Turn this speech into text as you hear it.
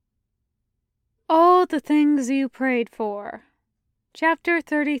All the Things You Prayed For. Chapter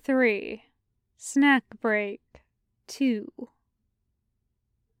 33. Snack Break 2.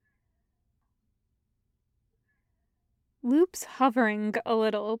 Loop's hovering a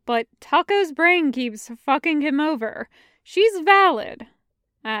little, but Taco's brain keeps fucking him over. She's valid.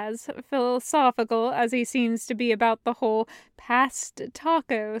 As philosophical as he seems to be about the whole past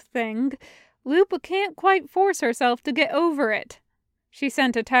Taco thing, Loop can't quite force herself to get over it. She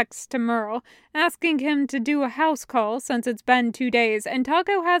sent a text to Merle, asking him to do a house call since it's been 2 days, and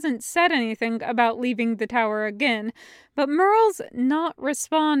Taco hasn't said anything about leaving the tower again, but Merle's not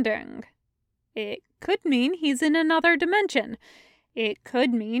responding. It could mean he's in another dimension. It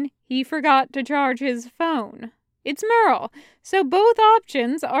could mean he forgot to charge his phone. It's Merle, so both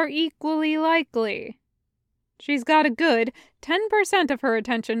options are equally likely. She's got a good 10% of her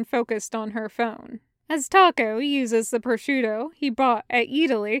attention focused on her phone, as Taco uses the prosciutto he bought at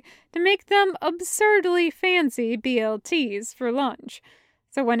Italy to make them absurdly fancy BLTs for lunch.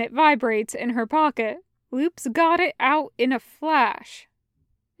 So when it vibrates in her pocket, Loop's got it out in a flash.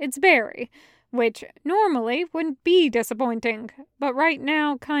 It's Barry, which normally wouldn't be disappointing, but right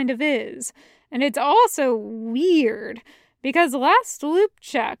now kind of is. And it's also weird, because last Loop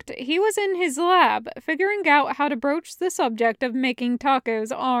checked, he was in his lab figuring out how to broach the subject of making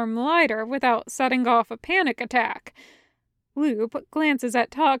Taco's arm lighter without setting off a panic attack. Loop glances at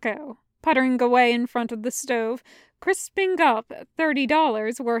Taco, puttering away in front of the stove, crisping up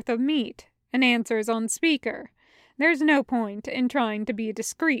 $30 worth of meat, and answers on speaker. There's no point in trying to be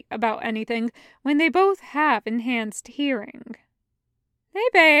discreet about anything when they both have enhanced hearing. "Hey,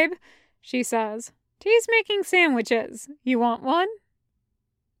 babe," she says. "Tea's making sandwiches. You want one?"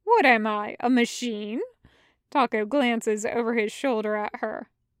 "What am I, a machine?" Taco glances over his shoulder at her.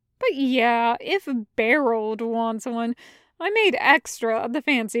 "But yeah, if Barold wants one, I made extra of the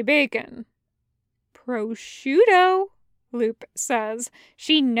fancy bacon." "Prosciutto," Loop says.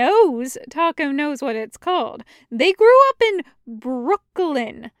 She knows Taco knows what it's called. They grew up in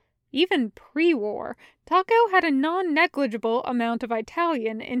Brooklyn. Even pre-war, Taco had a non-negligible amount of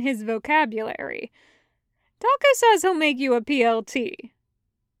Italian in his vocabulary. "Taco says he'll make you a PLT.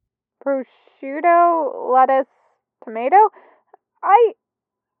 "Prosciutto, lettuce, tomato? I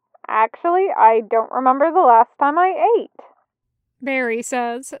don't remember the last time I ate," Barry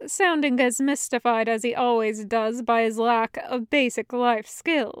says, sounding as mystified as he always does by his lack of basic life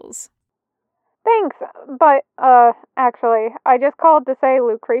skills. "Thanks, but, actually, I just called to say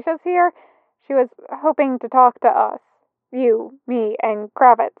Lucretia's here. She was hoping to talk to us. You, me, and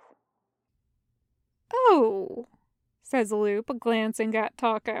Kravitz." "Oh," says Loop, glancing at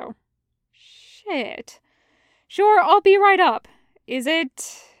Taco. "Shit. Sure, I'll be right up. Is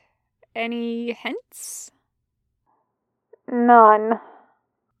it any hints?" "None."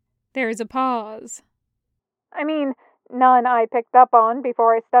 There's a pause. "I mean, none I picked up on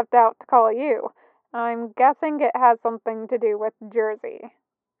before I stepped out to call you. I'm guessing it has something to do with Jersey."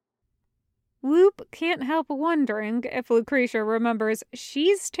 Loop can't help wondering if Lucretia remembers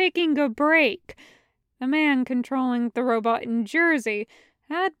she's taking a break. The man controlling the robot in Jersey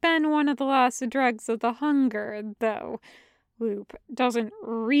had been one of the last dregs of the hunger, though. Loop doesn't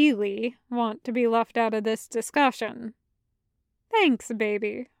really want to be left out of this discussion. "Thanks,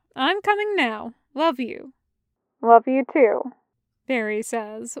 baby. I'm coming now. Love you." "Love you too," Barry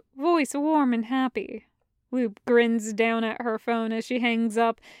says, voice warm and happy. Loop grins down at her phone as she hangs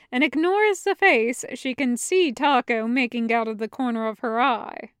up and ignores the face she can see Taco making out of the corner of her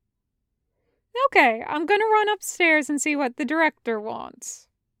eye. "Okay, I'm gonna run upstairs and see what the director wants,"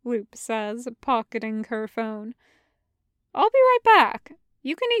 Loop says, pocketing her phone. "I'll be right back.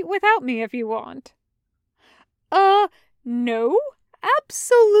 You can eat without me if you want." No,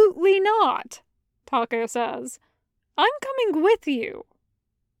 absolutely not," Taco says. "I'm coming with you."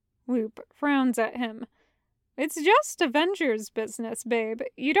 Loop frowns at him. "It's just Avengers business, babe.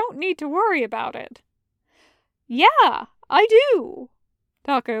 You don't need to worry about it." "Yeah, I do."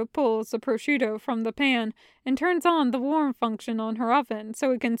 Taco pulls the prosciutto from the pan and turns on the warm function on her oven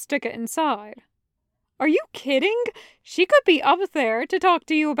so he can stick it inside. "Are you kidding? She could be up there to talk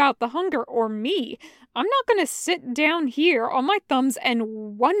to you about the hunger or me. I'm not going to sit down here on my thumbs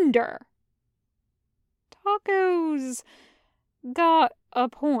and wonder." Taco's got a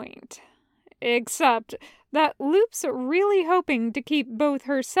point. Except that Loop's really hoping to keep both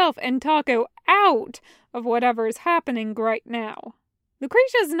herself and Taco out of whatever's happening right now.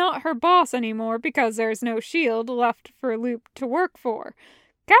 Lucretia's not her boss anymore because there's no shield left for Loop to work for.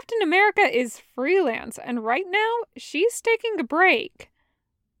 Captain America is freelance, and right now, she's taking a break.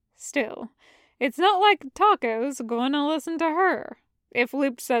 Still, it's not like Taco's going to listen to her. If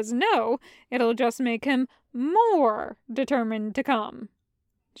Loop says no, it'll just make him more determined to come.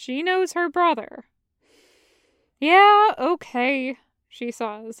 She knows her brother. Yeah, okay, she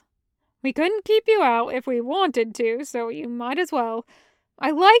says. We couldn't keep you out if we wanted to, so you might as well.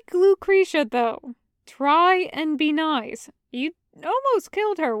 I like Lucretia, though. Try and be nice. You almost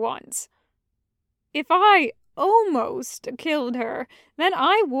killed her once. If I almost killed her, then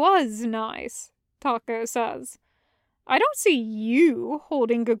I was nice, Taco says. I don't see you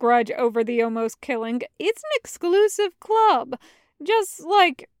holding a grudge over the almost killing. It's an exclusive club, just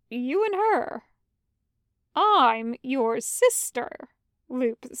like you and her. I'm your sister,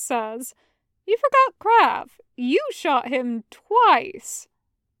 Loop says. You forgot Krav. You shot him twice.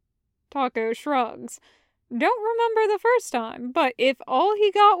 Taco shrugs. Don't remember the first time, but if all he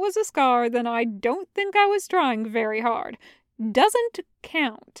got was a scar, then I don't think I was trying very hard. Doesn't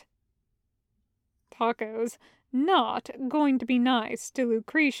count. Taco's not going to be nice to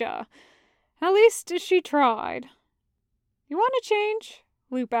Lucretia. At least she tried. You want to change?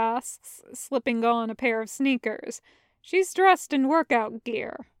 Loop asks, slipping on a pair of sneakers. She's dressed in workout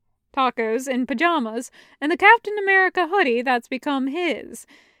gear. Taco's in pajamas, and the Captain America hoodie that's become his.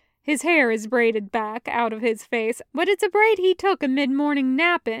 His hair is braided back out of his face, but it's a braid he took a mid-morning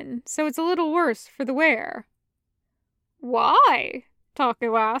nap in, so it's a little worse for the wear. Why?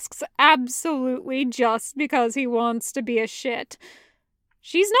 Taco asks, absolutely just because he wants to be a shit.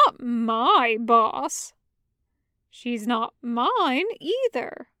 She's not my boss. She's not mine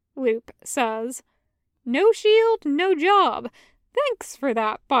either, Loop says. No shield, no job. Thanks for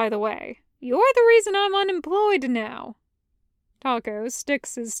that, by the way. You're the reason I'm unemployed now. Taco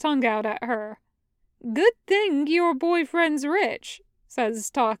sticks his tongue out at her. Good thing your boyfriend's rich, says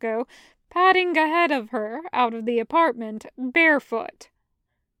Taco, padding ahead of her out of the apartment, barefoot.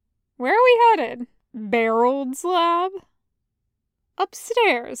 Where are we headed? Barold's lab?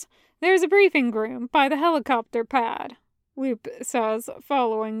 Upstairs. There's a briefing room by the helicopter pad, Loop says,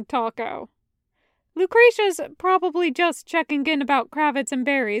 following Taco. Lucretia's probably just checking in about Kravitz and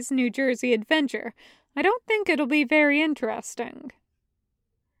Barry's New Jersey adventure. I don't think it'll be very interesting.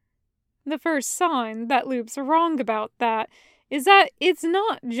 The first sign that Loop's wrong about that is that it's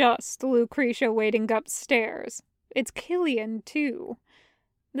not just Lucretia waiting upstairs. It's Killian, too.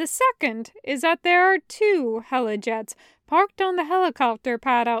 The second is that there are 2 helijets parked on the helicopter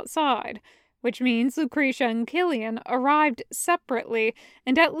pad outside, which means Lucretia and Killian arrived separately,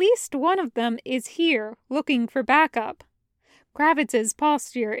 and at least one of them is here, looking for backup. Kravitz's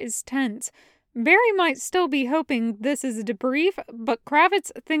posture is tense. Barry might still be hoping this is a debrief, but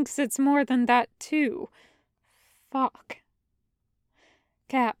Kravitz thinks it's more than that, too. Fuck.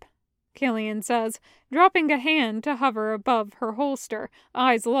 Cap, Killian says, dropping a hand to hover above her holster,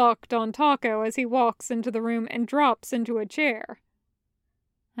 eyes locked on Taco as he walks into the room and drops into a chair.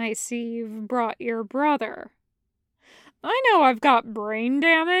 I see you've brought your brother. I know I've got brain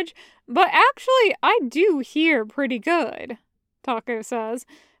damage, but actually I do hear pretty good, Taco says,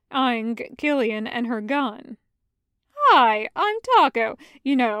 eyeing Killian and her gun. Hi, I'm Taco.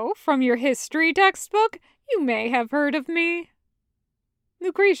 You know, from your history textbook, you may have heard of me.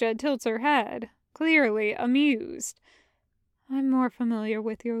 Lucretia tilts her head, clearly amused. I'm more familiar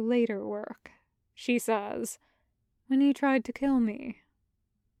with your later work, she says, when you tried to kill me.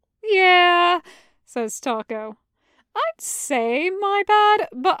 Yeah, says Taco. I'd say my bad,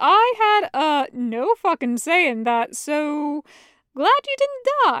 but I had, no fucking say in that, so glad you didn't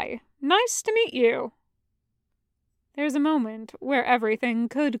die. Nice to meet you. There's a moment where everything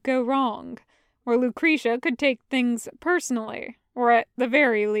could go wrong, where Lucretia could take things personally, or at the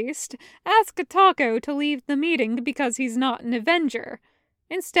very least, ask Taco to leave the meeting because he's not an Avenger.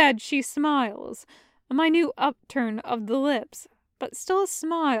 Instead, she smiles, a minute upturn of the lips, but still a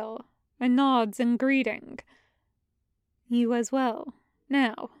smile, and nods in greeting. You as well.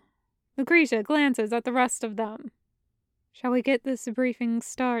 Now, Lucretia glances at the rest of them. Shall we get this briefing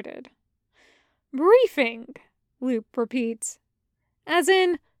started? Briefing, Loop repeats. As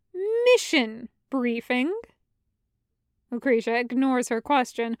in, mission briefing? Lucretia ignores her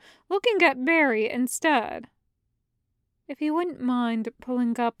question, looking at Barry instead. If you wouldn't mind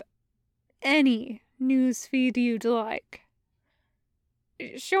pulling up any news feed you'd like.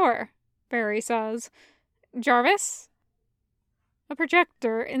 Sure, Barry says. Jarvis? A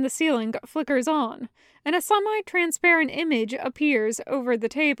projector in the ceiling flickers on, and a semi-transparent image appears over the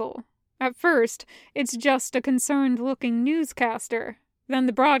table. At first, it's just a concerned-looking newscaster. Then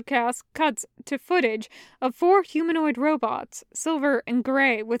the broadcast cuts to footage of 4 humanoid robots, silver and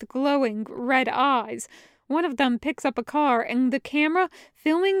gray with glowing red eyes. One of them picks up a car, and the camera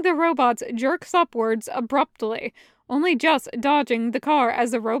filming the robots jerks upwards abruptly. only just dodging the car as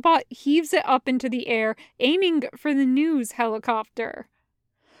the robot heaves it up into the air, aiming for the news helicopter.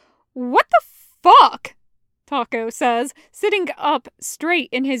 "What the fuck?" Taco says, sitting up straight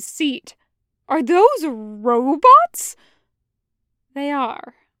in his seat. "Are those robots?" "They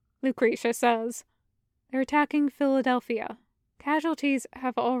are," Lucretia says. "They're attacking Philadelphia. Casualties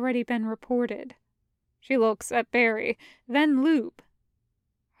have already been reported." She looks at Barry, then Loop.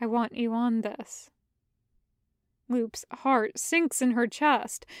 "I want you on this." Loop's heart sinks in her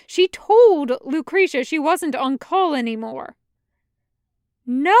chest. She told Lucretia she wasn't on call anymore.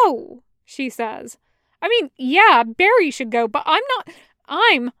 "No," she says. "I mean, yeah, Barry should go, but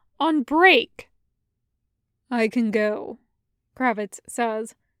I'm on break." "I can go," Kravitz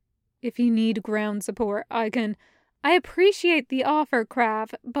says. "If you need ground support, I can." "I appreciate the offer,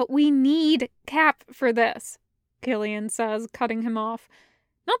 Krav, but we need Cap for this," Killian says, cutting him off.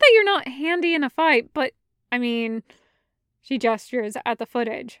 "Not that you're not handy in a fight, but, I mean," she gestures at the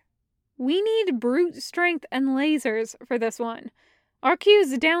footage. "We need brute strength and lasers for this one. Our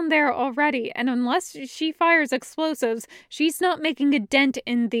Q's down there already, and unless she fires explosives, she's not making a dent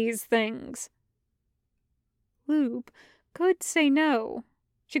in these things." Loop could say no.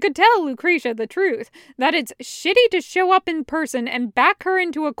 She could tell Lucretia the truth, that it's shitty to show up in person and back her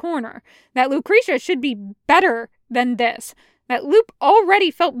into a corner, that Lucretia should be better than this, that Loop already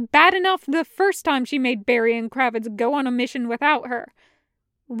felt bad enough the first time she made Barry and Kravitz go on a mission without her.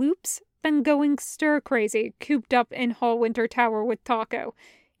 Loop's been going stir-crazy, cooped up in Hallwinter Tower with Taco.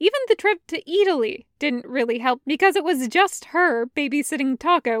 Even the trip to Italy didn't really help because it was just her babysitting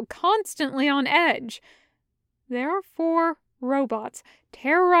Taco, constantly on edge. There are 4 robots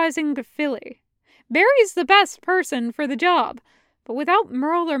terrorizing Philly. Barry's the best person for the job, but without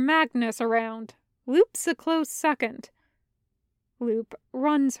Merle or Magnus around, Loop's a close second. Loop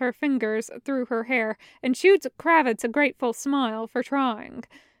runs her fingers through her hair and shoots Kravitz a grateful smile for trying.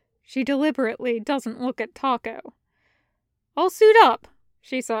 She deliberately doesn't look at Taco. "I'll suit up,"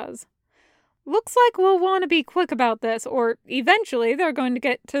 she says. "Looks like we'll want to be quick about this, or eventually they're going to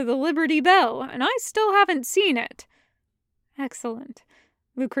get to the Liberty Bell, and I still haven't seen it." "Excellent,"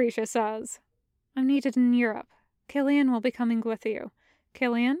 Lucretia says. "I'm needed in Europe. Killian will be coming with you.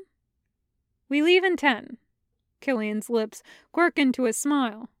 Killian?" "We leave in 10. Killian's lips quirk into a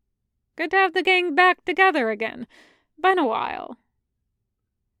smile. "Good to have the gang back together again. Been a while."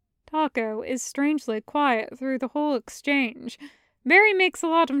 Taco is strangely quiet through the whole exchange. Barry makes a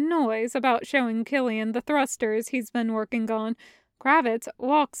lot of noise about showing Killian the thrusters he's been working on. Kravitz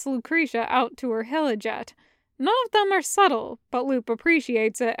walks Lucretia out to her helijet. None of them are subtle, but Loop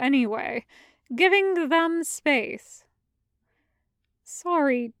appreciates it anyway, giving them space.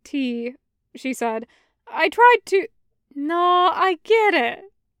 "Sorry, T," she said. "I tried to—" "No, I get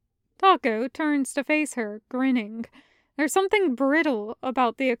it." Taco turns to face her, grinning. There's something brittle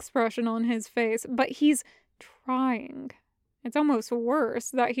about the expression on his face, but he's trying. It's almost worse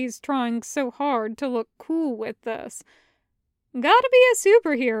that he's trying so hard to look cool with this. Gotta be a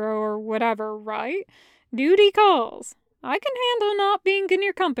superhero or whatever, right? Duty calls. I can handle not being in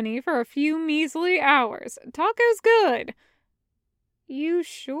your company for a few measly hours. Taco's good." "You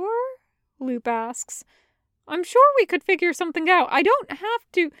sure?" Loop asks. "I'm sure we could figure something out. I don't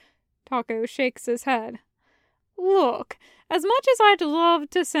have to—" Taco shakes his head. "Look, as much as I'd love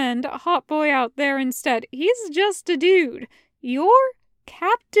to send Hot Boy out there instead, he's just a dude. You're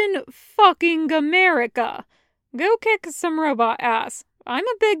Captain fucking America. Go kick some robot ass. I'm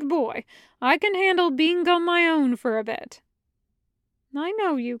a big boy. I can handle being on my own for a bit." "I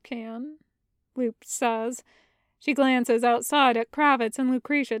know you can," Loop says. She glances outside at Kravitz and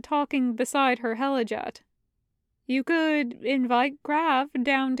Lucretia talking beside her helijet. "You could invite Krav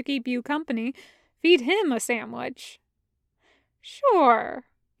down to keep you company. Feed him a sandwich." "Sure,"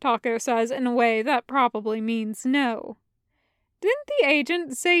 Taco says in a way that probably means no. "Didn't the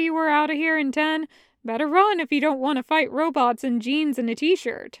agent say you were out of here in 10? Better run if you don't want to fight robots in jeans and a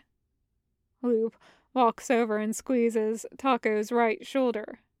t-shirt." Loop walks over and squeezes Taco's right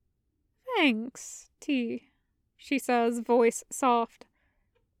shoulder. "Thanks, T," she says, voice soft.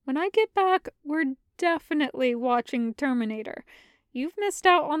 "When I get back, we're definitely watching Terminator. You've missed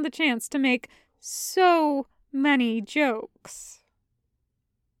out on the chance to make so many jokes."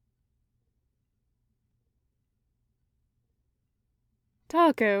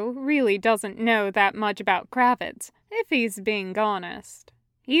 Taco really doesn't know that much about Kravitz, if he's being honest.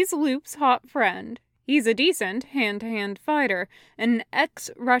 He's Loop's hot friend. He's a decent hand-to-hand fighter, an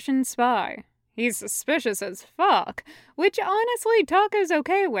ex-Russian spy. He's suspicious as fuck, which honestly Taco's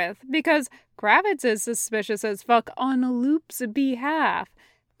okay with, because Kravitz is suspicious as fuck on Loop's behalf.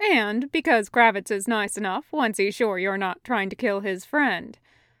 And because Kravitz is nice enough once he's sure you're not trying to kill his friend.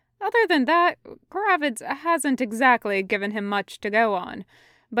 Other than that, Kravitz hasn't exactly given him much to go on.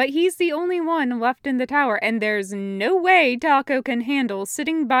 But he's the only one left in the tower, and there's no way Taco can handle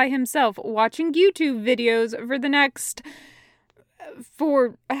sitting by himself watching YouTube videos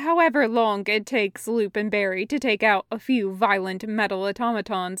for however long it takes Loop and Barry to take out a few violent metal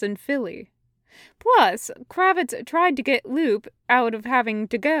automatons in Philly. Plus, Kravitz tried to get Loop out of having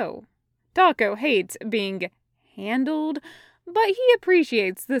to go. Taco hates being handled, but he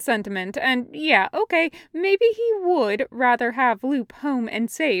appreciates the sentiment, and yeah, okay, maybe he would rather have Loop home and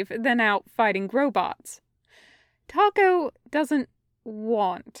safe than out fighting robots. Taco doesn't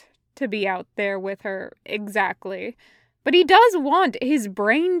want to be out there with her exactly, but he does want his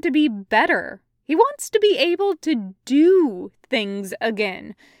brain to be better. He wants to be able to do things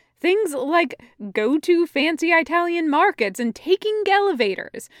again. Things like go to fancy Italian markets and taking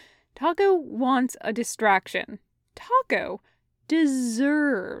elevators. Taco wants a distraction. Taco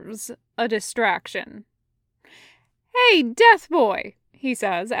deserves a distraction. "Hey, Death Boy," he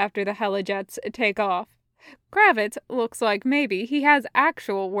says after the helijets take off. Kravitz looks like maybe he has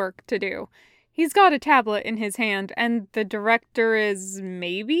actual work to do. He's got a tablet in his hand, and the director is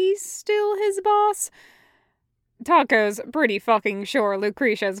maybe still his boss? Taco's pretty fucking sure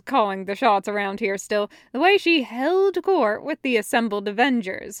Lucretia's calling the shots around here still, the way she held court with the assembled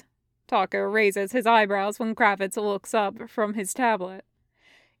Avengers. Taco raises his eyebrows when Kravitz looks up from his tablet.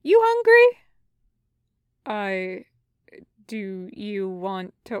 "You hungry?" Do you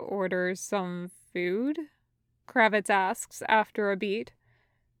want to order some food?" Kravitz asks after a beat.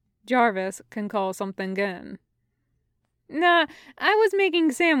 Jarvis can call something in. "Nah, I was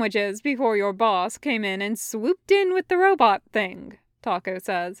making sandwiches before your boss came in and swooped in with the robot thing," Taco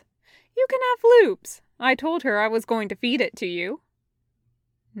says. "You can have Loops. I told her I was going to feed it to you."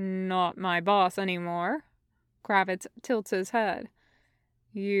 "Not my boss anymore." Kravitz tilts his head.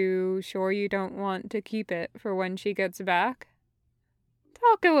 "You sure you don't want to keep it for when she gets back?"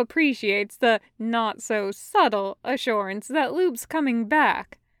 Taco appreciates the not-so-subtle assurance that Loop's coming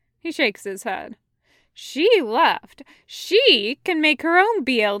back. He shakes his head. "She left. She can make her own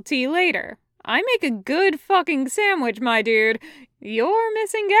BLT later. I make a good fucking sandwich, my dude. You're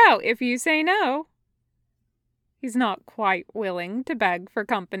missing out if you say no." He's not quite willing to beg for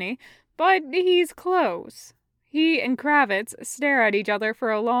company, but he's close. He and Kravitz stare at each other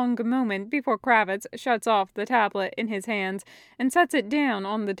for a long moment before Kravitz shuts off the tablet in his hands and sets it down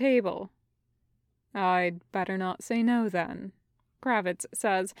on the table. "I'd better not say no, then," Kravitz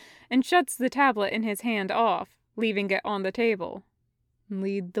says, and shuts the tablet in his hand off, leaving it on the table.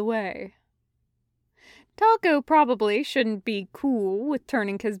 "Lead the way." Taco probably shouldn't be cool with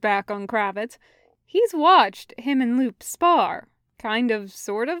turning his back on Kravitz. He's watched him and Loop spar.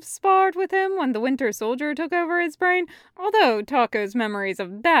 Sort of sparred with him when the Winter Soldier took over his brain, although Taco's memories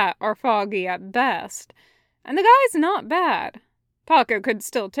of that are foggy at best. And the guy's not bad. Taco could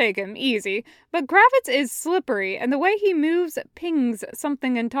still take him easy, but Kravitz is slippery, and the way he moves pings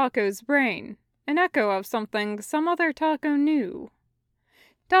something in Taco's brain. An echo of something some other Taco knew.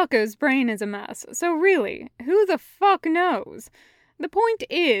 Taco's brain is a mess, so really, who the fuck knows? The point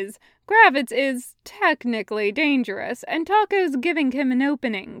is, Kravitz is technically dangerous, and Taco's giving him an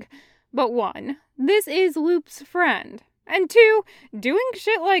opening. But 1, this is Loop's friend. And 2, doing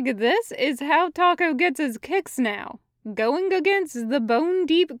shit like this is how Taco gets his kicks now. Going against the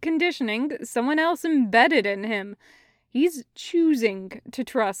bone-deep conditioning someone else embedded in him. He's choosing to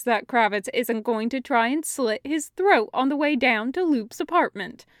trust that Kravitz isn't going to try and slit his throat on the way down to Loop's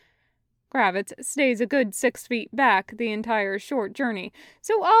apartment. Kravitz stays a good 6 feet back the entire short journey,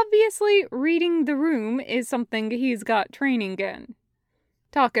 so obviously reading the room is something he's got training in.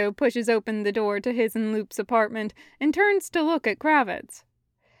 Taco pushes open the door to his and Loop's apartment and turns to look at Kravitz.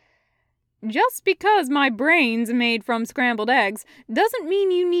 "Just because my brain's made from scrambled eggs doesn't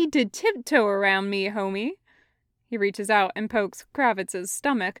mean you need to tiptoe around me, homie." He reaches out and pokes Kravitz's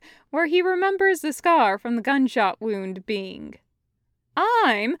stomach, where he remembers the scar from the gunshot wound being.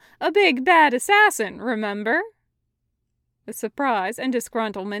 "I'm a big bad assassin, remember?" The surprise and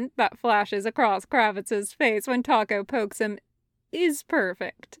disgruntlement that flashes across Kravitz's face when Taco pokes him is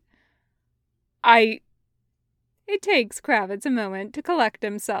perfect. It takes Kravitz a moment to collect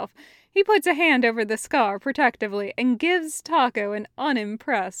himself. He puts a hand over the scar protectively and gives Taco an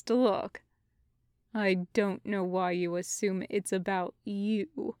unimpressed look. "I don't know why you assume it's about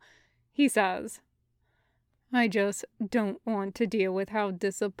you," he says. "I just don't want to deal with how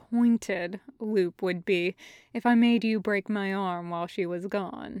disappointed Loop would be if I made you break my arm while she was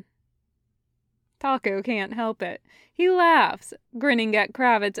gone." Taco can't help it. He laughs, grinning at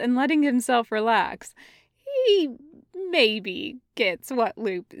Kravitz and letting himself relax. He maybe gets what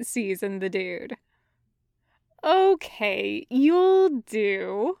Loop sees in the dude. "Okay, you'll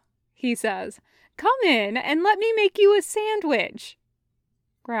do," he says. "Come in and let me make you a sandwich."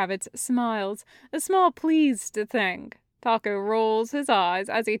 Kravitz smiles, a small pleased thing. Taco rolls his eyes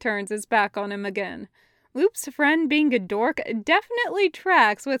as he turns his back on him again. Loop's friend being a dork definitely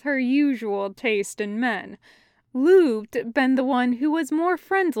tracks with her usual taste in men. Loop'd been the one who was more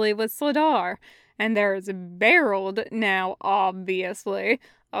friendly with Sladar, and there's barreled now, obviously,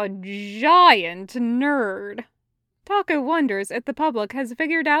 a giant nerd. Taco wonders if the public has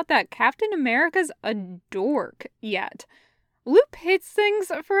figured out that Captain America's a dork yet. Loop hits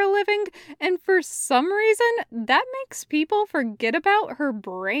things for a living, and for some reason, that makes people forget about her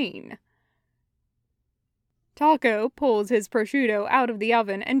brain. Taco pulls his prosciutto out of the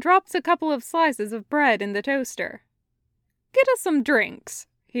oven and drops a couple of slices of bread in the toaster. "Get us some drinks,"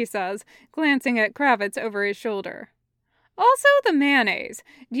 he says, glancing at Kravitz over his shoulder. "Also the mayonnaise.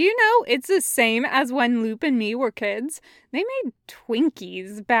 Do you know it's the same as when Loop and me were kids? They made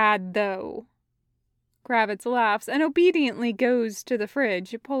Twinkies bad, though." Kravitz laughs and obediently goes to the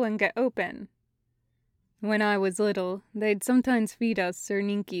fridge, pulling it open. "When I was little, they'd sometimes feed us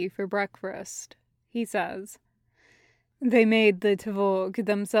serniki for breakfast," he says. "They made the tvork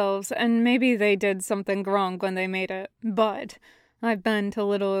themselves, and maybe they did something wrong when they made it, but I've been to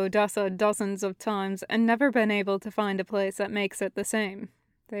Little Odessa dozens of times and never been able to find a place that makes it the same.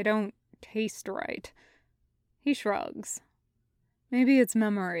 They don't taste right." He shrugs. "Maybe it's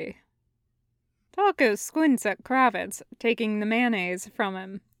memory." Taco squints at Kravitz, taking the mayonnaise from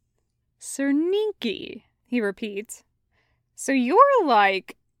him. "Serniki," he repeats. "So you're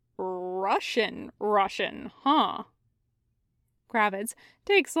like Russian, huh?" Kravitz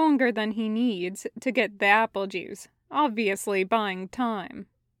takes longer than he needs to get the apple juice, obviously buying time.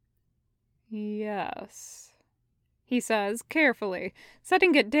 "Yes," he says carefully,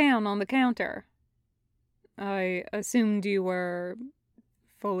 setting it down on the counter. "I assumed you were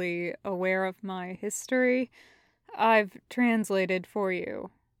fully aware of my history. I've translated for you.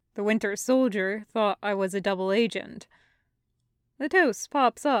 The Winter Soldier thought I was a double agent." The toast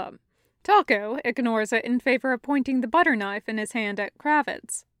pops up. Taco ignores it in favor of pointing the butter knife in his hand at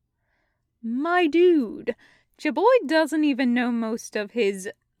Kravitz. "My dude, Chaboy doesn't even know most of his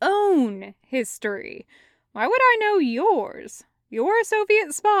own history. Why would I know yours? You're a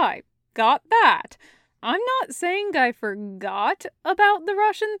Soviet spy. Got that. I'm not saying I forgot about the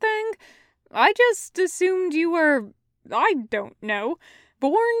Russian thing. I just assumed you were, I don't know,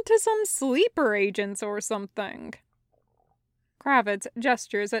 born to some sleeper agents or something." Kravitz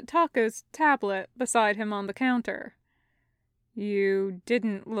gestures at Taco's tablet beside him on the counter. "You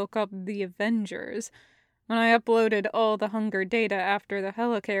didn't look up the Avengers. When I uploaded all the hunger data after the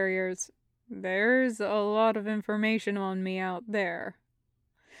helicarriers, there's a lot of information on me out there."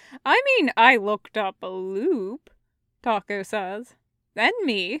 "I mean, I looked up a Loop," Taco says. "And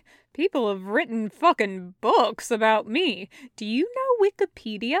me. People have written fucking books about me. Do you know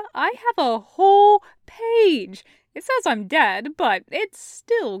Wikipedia? I have a whole page. It says I'm dead, but it's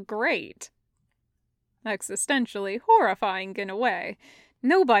still great." Existentially horrifying in a way.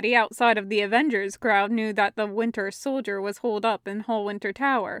 Nobody outside of the Avengers crowd knew that the Winter Soldier was holed up in Whole Winter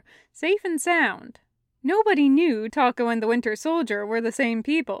Tower, safe and sound. Nobody knew Taco and the Winter Soldier were the same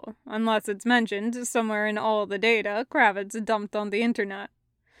people, unless it's mentioned somewhere in all the data Kravitz dumped on the internet.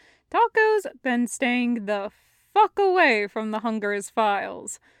 Taco's been staying the fuck away from the Hunger's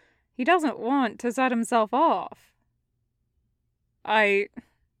files. He doesn't want to set himself off.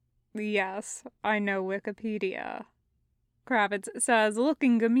 Yes, I know Wikipedia," Kravitz says,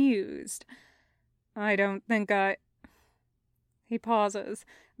 looking amused. "I don't think He pauses,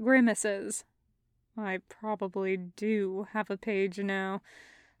 grimaces. "I probably do have a page now.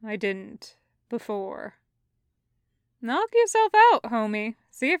 I didn't before." "Knock yourself out, homie.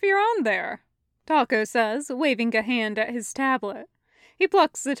 See if you're on there," Taco says, waving a hand at his tablet. He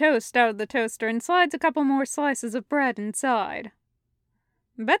plucks the toast out of the toaster and slides a couple more slices of bread inside.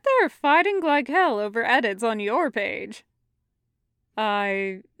 "Bet they're fighting like hell over edits on your page."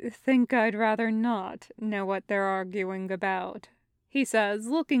 "I think I'd rather not know what they're arguing about," he says,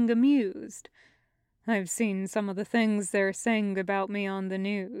 looking amused. "I've seen some of the things they're saying about me on the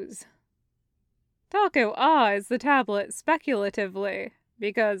news." Taco eyes the tablet speculatively,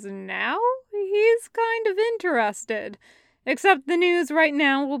 because now he's kind of interested. Except the news right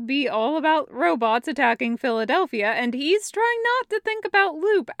now will be all about robots attacking Philadelphia, and he's trying not to think about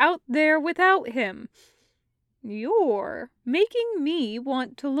Loop out there without him. "You're making me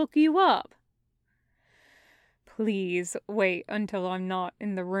want to look you up." Please wait until I'm not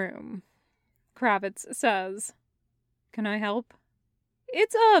in the room, Kravitz says. Can I help?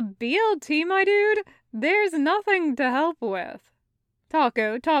 It's a BLT, my dude. There's nothing to help with.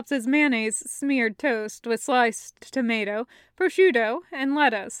 Taco tops his mayonnaise-smeared toast with sliced tomato, prosciutto, and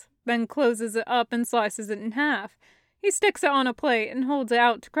lettuce, then closes it up and slices it in half. He sticks it on a plate and holds it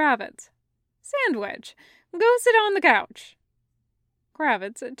out to Kravitz. Sandwich. Go sit on the couch.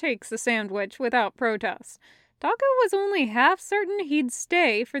 Kravitz takes the sandwich without protest. Taco was only half certain he'd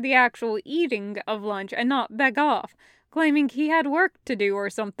stay for the actual eating of lunch and not beg off, claiming he had work to do or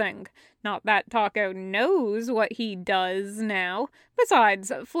something. Not that Taco knows what he does now.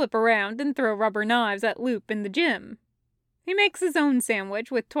 Besides, flip around and throw rubber knives at Loop in the gym. He makes his own sandwich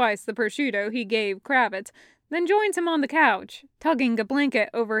with twice the prosciutto he gave Kravitz, then joins him on the couch, tugging a blanket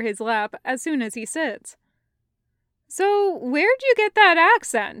over his lap as soon as he sits. So, where'd you get that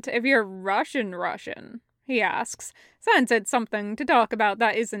accent, if you're Russian, he asks, since it's something to talk about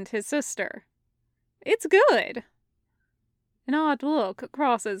that isn't his sister. It's good. An odd look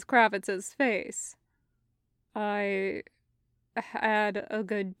crosses Kravitz's face. I had a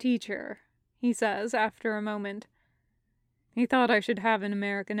good teacher, he says after a moment. He thought I should have an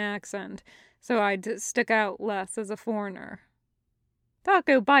American accent, so I'd stick out less as a foreigner.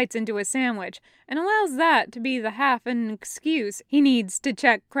 Taco bites into his sandwich and allows that to be the half an excuse he needs to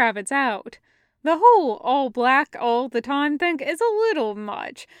check Kravitz out. The whole all black all the time thing is a little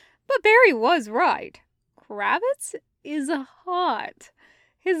much, but Barry was right. Kravitz is hot.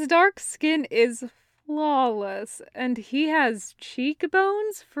 His dark skin is flawless, and he has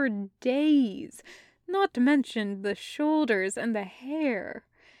cheekbones for days, not to mention the shoulders and the hair.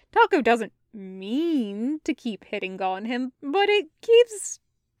 Taco doesn't mean to keep hitting on him, but it keeps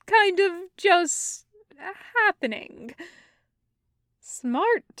kind of just happening.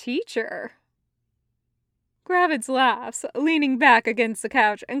 Smart teacher. Kravitz laughs, leaning back against the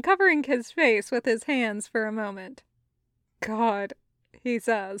couch and covering his face with his hands for a moment. God, he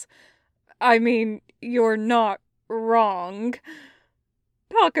says. I mean, you're not wrong.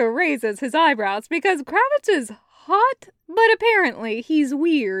 Taco raises his eyebrows because Kravitz is hot, but apparently he's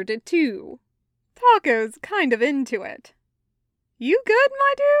weird too. Taco's kind of into it. You good,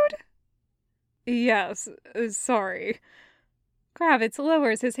 my dude? Yes, sorry. Kravitz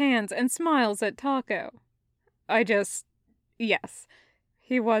lowers his hands and smiles at Taco. Yes,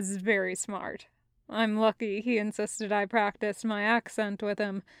 he was very smart. I'm lucky he insisted I practiced my accent with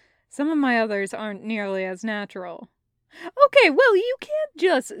him. Some of my others aren't nearly as natural. Okay, well, you can't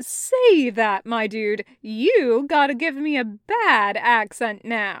just say that, my dude. You gotta give me a bad accent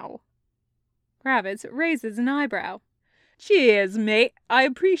now. Kravitz raises an eyebrow. Cheers, mate. I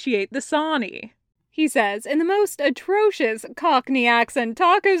appreciate the Sani, he says in the most atrocious Cockney accent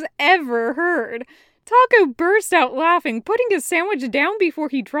Taco's ever heard. Taco burst out laughing, putting his sandwich down before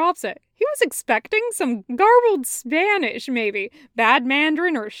he drops it. He was expecting some garbled Spanish, maybe. Bad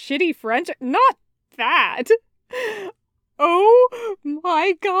Mandarin or shitty French. Not that. Oh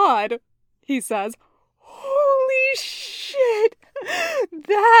my God, he says. Holy shit.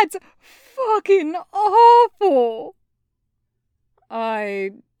 That's fucking awful.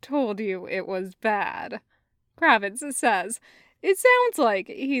 I told you it was bad, Kravitz says. It sounds like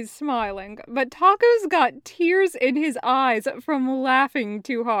he's smiling, but Taco's got tears in his eyes from laughing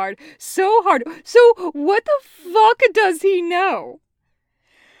too hard. So hard. So what the fuck does he know?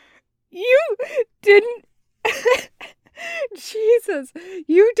 You didn't... Jesus,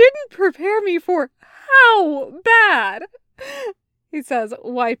 you didn't prepare me for how bad, he says,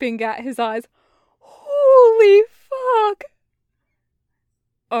 wiping at his eyes. Holy fuck.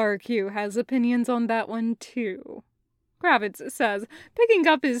 RQ has opinions on that one too, Kravitz says, picking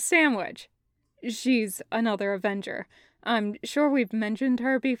up his sandwich. She's another Avenger. I'm sure we've mentioned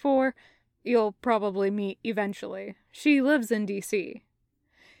her before. You'll probably meet eventually. She lives in D.C.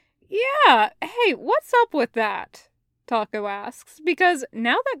 Yeah, hey, what's up with that? Taco asks, because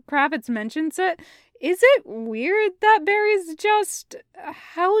now that Kravitz mentions it, is it weird that Barry's just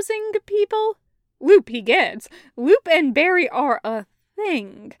housing people? Loop he gets. Loop and Barry are a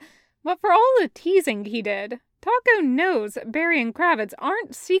thing. But for all the teasing he did, Taco knows Barry and Kravitz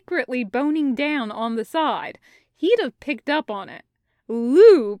aren't secretly boning down on the side. He'd have picked up on it.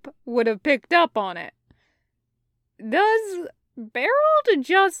 Loop would have picked up on it. Does Barrel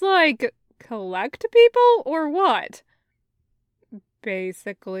just, collect people, or what?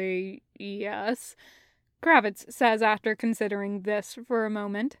 Basically, yes, Kravitz says after considering this for a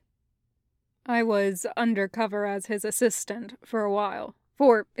moment. I was undercover as his assistant for a while,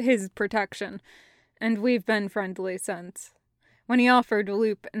 for his protection, and we've been friendly since. When he offered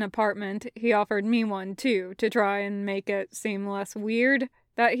Loop an apartment, he offered me one too, to try and make it seem less weird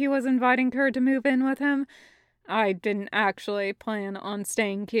that he was inviting her to move in with him. I didn't actually plan on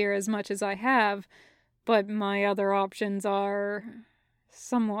staying here as much as I have, but my other options are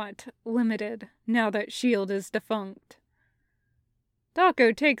somewhat limited now that S.H.I.E.L.D. is defunct.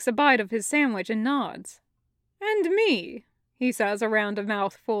 Taco takes a bite of his sandwich and nods. And me, he says around a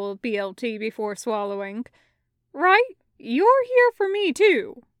mouthful of BLT before swallowing. Right? You're here for me,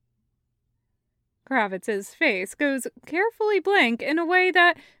 too. Kravitz's face goes carefully blank in a way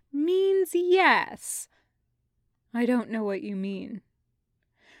that means yes. I don't know what you mean.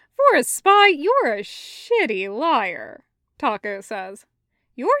 For a spy, you're a shitty liar, Taco says.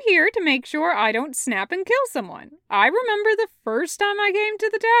 You're here to make sure I don't snap and kill someone. I remember the first time I came to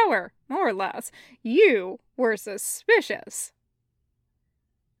the tower, more or less. You were suspicious.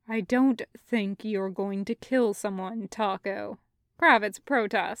 I don't think you're going to kill someone, Taco. Kravitz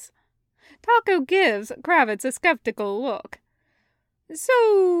protests. Taco gives Kravitz a skeptical look.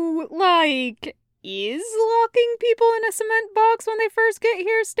 So, is locking people in a cement box when they first get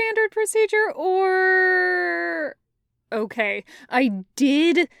here standard procedure, or... Okay, I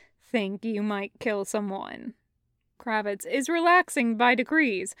did think you might kill someone. Kravitz is relaxing by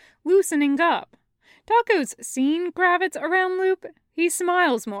degrees, loosening up. Taco's seen Kravitz around Loop. He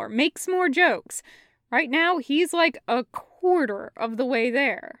smiles more, makes more jokes. Right now, he's like a quarter of the way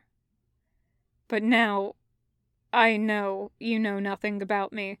there. But now, I know you know nothing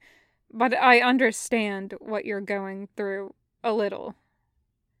about me, but I understand what you're going through a little.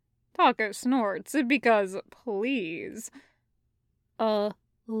 Taco snorts because, please. A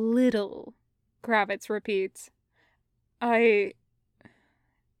little, Kravitz repeats. If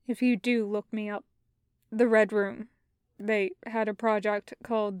you do look me up, the Red Room, they had a project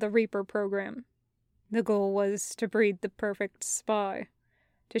called the Reaper Program. The goal was to breed the perfect spy,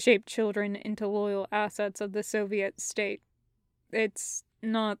 to shape children into loyal assets of the Soviet state. It's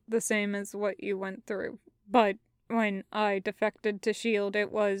not the same as what you went through, but when I defected to S.H.I.E.L.D.,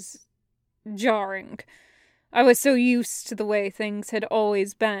 it was jarring. I was so used to the way things had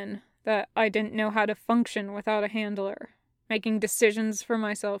always been that I didn't know how to function without a handler. Making decisions for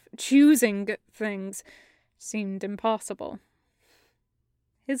myself, choosing things, seemed impossible.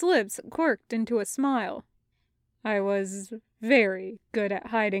 His lips quirked into a smile. I was very good at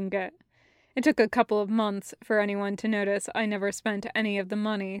hiding it. It took a couple of months for anyone to notice I never spent any of the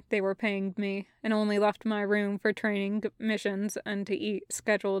money they were paying me, and only left my room for training missions and to eat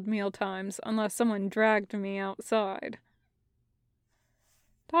scheduled meal times unless someone dragged me outside.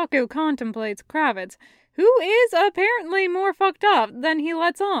 Taco contemplates Kravitz, who is apparently more fucked up than he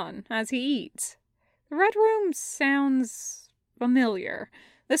lets on as he eats. The Red Room sounds familiar.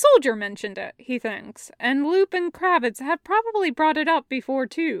 The soldier mentioned it, he thinks, and Loop and Kravitz have probably brought it up before,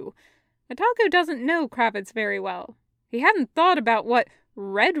 too. But Taco doesn't know Kravitz very well. He hadn't thought about what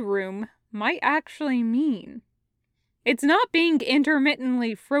Red Room might actually mean. It's not being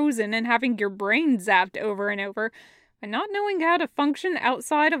intermittently frozen and having your brain zapped over and over, but not knowing how to function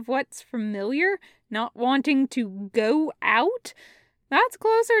outside of what's familiar, not wanting to go out. That's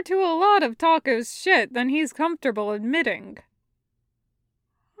closer to a lot of Taco's shit than he's comfortable admitting.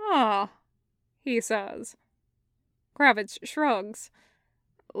 Ah, he says. Kravitz shrugs.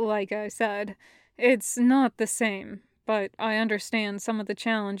 Like I said, it's not the same, but I understand some of the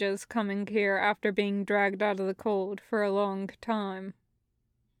challenges coming here after being dragged out of the cold for a long time.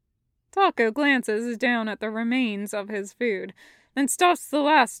 Taco glances down at the remains of his food, then stuffs the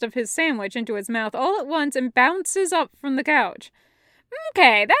last of his sandwich into his mouth all at once and bounces up from the couch.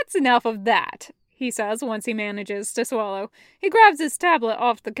 Okay, that's enough of that, he says once he manages to swallow. He grabs his tablet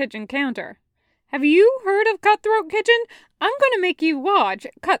off the kitchen counter. Have you heard of Cutthroat Kitchen? I'm going to make you watch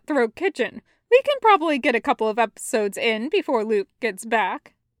Cutthroat Kitchen. We can probably get a couple of episodes in before Luke gets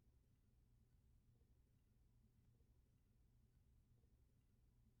back.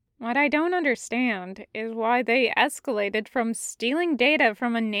 What I don't understand is why they escalated from stealing data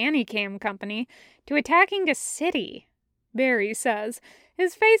from a nanny cam company to attacking a city, Barry says,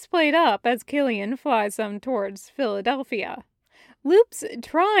 his face played up as Killian flies them towards Philadelphia. Loop's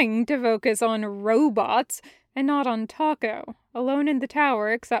trying to focus on robots and not on Taco, alone in the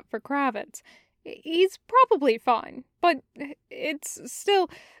tower except for Kravitz. He's probably fine, but it's still...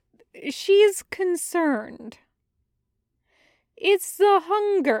 she's concerned. It's the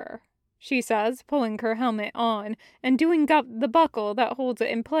hunger, she says, pulling her helmet on and doing up the buckle that holds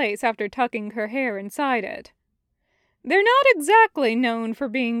it in place after tucking her hair inside it. They're not exactly known for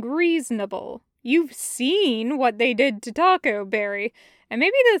being reasonable. You've seen what they did to Taco, Barry, And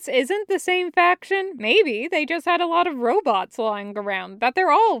maybe this isn't the same faction. Maybe they just had a lot of robots lying around that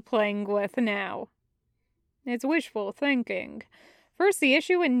they're all playing with now. It's wishful thinking. First the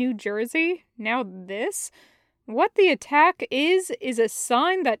issue in New Jersey, now this? What the attack is a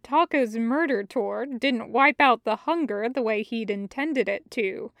sign that Taco's murder tour didn't wipe out the hunger the way he'd intended it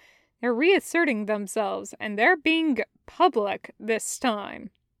to. They're reasserting themselves, and they're being public this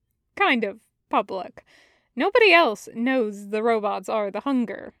time. Kind of public. Nobody else knows the robots are the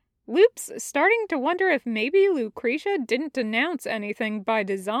hunger. Loop's starting to wonder if maybe Lucretia didn't announce anything by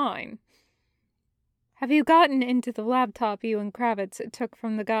design. Have you gotten into the laptop you and Kravitz took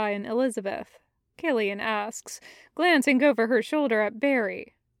from the guy in Elizabeth? Killian asks, glancing over her shoulder at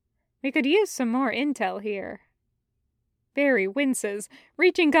Barry. We could use some more intel here. Barry winces,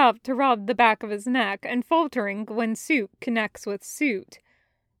 reaching up to rub the back of his neck and faltering when suit connects with suit.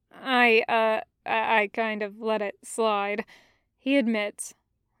 I kind of let it slide. He admits,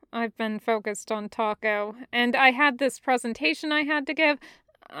 I've been focused on Taco, and I had this presentation I had to give.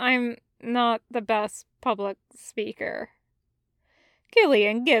 I'm not the best public speaker.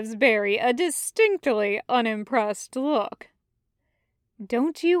 Killian gives Barry a distinctly unimpressed look.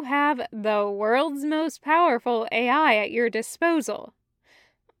 Don't you have the world's most powerful AI at your disposal?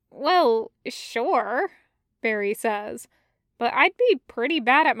 Well, sure, Barry says, but I'd be pretty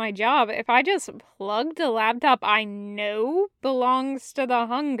bad at my job if I just plugged a laptop I know belongs to the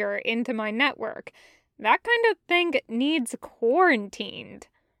hunger into my network. That kind of thing needs quarantined.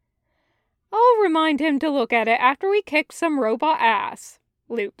 I'll remind him to look at it after we kick some robot ass,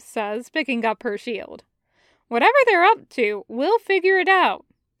 Loop says, picking up her shield. Whatever they're up to, we'll figure it out.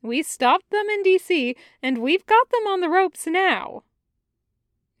 We stopped them in D.C., and we've got them on the ropes now.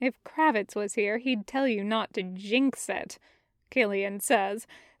 If Kravitz was here, he'd tell you not to jinx it, Killian says,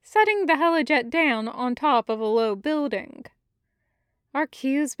 setting the helijet down on top of a low building. Our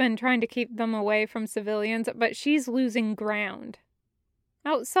Q's been trying to keep them away from civilians, but she's losing ground.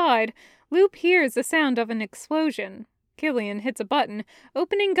 Outside, Loop hears the sound of an explosion. Killian hits a button,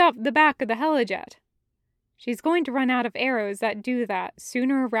 opening up the back of the helijet. She's going to run out of arrows that do that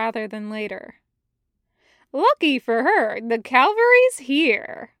sooner rather than later. Lucky for her, the cavalry's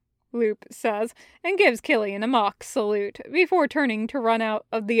here, Loop says, and gives Killian a mock salute before turning to run out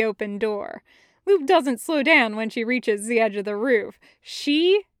of the open door. Loop doesn't slow down when she reaches the edge of the roof.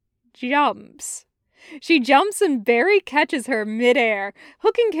 She jumps. She jumps and Barry catches her midair,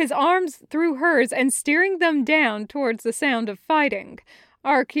 hooking his arms through hers and steering them down towards the sound of fighting.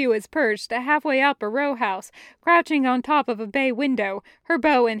 RQ is perched halfway up a row house, crouching on top of a bay window, her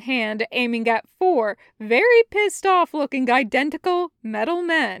bow in hand, aiming at 4 very pissed-off-looking identical metal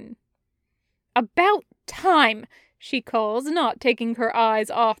men. About time, she calls, not taking her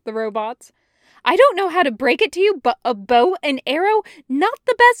eyes off the robots. I don't know how to break it to you, but a bow and arrow, not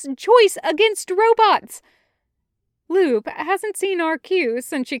the best choice against robots. Loop hasn't seen RQ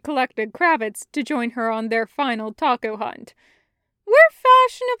since she collected Kravitz to join her on their final taco hunt. We're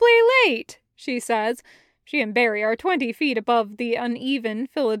fashionably late, she says. She and Barry are 20 feet above the uneven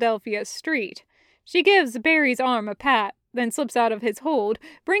Philadelphia street. She gives Barry's arm a pat, then slips out of his hold,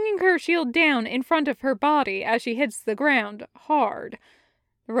 bringing her shield down in front of her body as she hits the ground hard.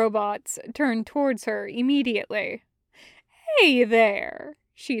 The robots turn towards her immediately. Hey there,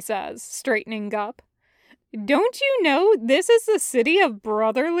 she says, straightening up. Don't you know this is the city of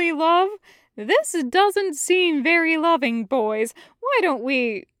brotherly love? This doesn't seem very loving, boys. Why don't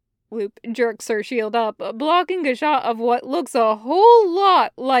we... Loop jerks her shield up, blocking a shot of what looks a whole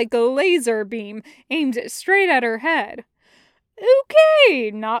lot like a laser beam aimed straight at her head. Okay,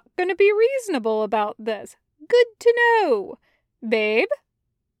 not gonna be reasonable about this. Good to know. Babe?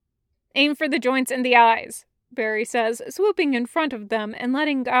 Aim for the joints in the eyes, Barry says, swooping in front of them and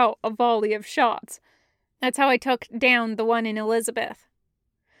letting out a volley of shots. That's how I took down the one in Elizabeth.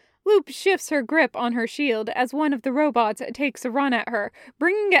 Loop shifts her grip on her shield as one of the robots takes a run at her,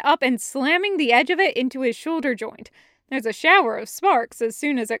 bringing it up and slamming the edge of it into his shoulder joint. There's a shower of sparks as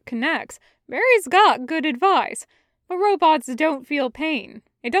soon as it connects. Barry's got good advice. But robots don't feel pain.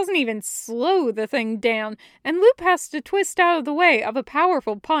 It doesn't even slow the thing down, and Loop has to twist out of the way of a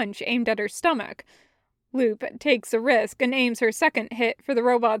powerful punch aimed at her stomach. Loop takes a risk and aims her second hit for the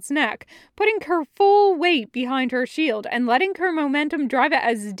robot's neck, putting her full weight behind her shield and letting her momentum drive it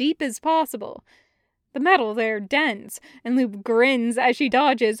as deep as possible. The metal there dents, and Loop grins as she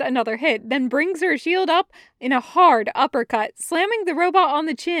dodges another hit, then brings her shield up in a hard uppercut, slamming the robot on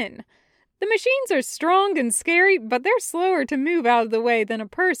the chin. The machines are strong and scary, but they're slower to move out of the way than a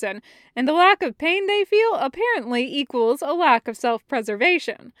person, and the lack of pain they feel apparently equals a lack of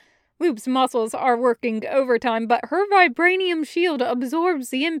self-preservation. Loop's muscles are working overtime, but her vibranium shield absorbs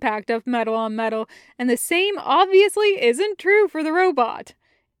the impact of metal on metal, and the same obviously isn't true for the robot.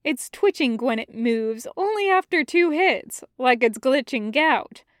 It's twitching when it moves, only after 2 hits, like it's glitching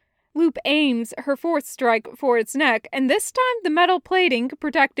out. Loop aims her 4th strike for its neck, and this time the metal plating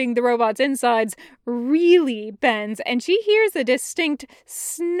protecting the robot's insides really bends, and she hears a distinct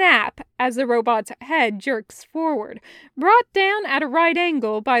snap as the robot's head jerks forward, brought down at a right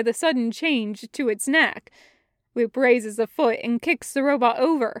angle by the sudden change to its neck. Loop raises a foot and kicks the robot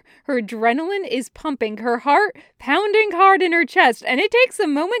over. Her adrenaline is pumping, her heart pounding hard in her chest, and it takes a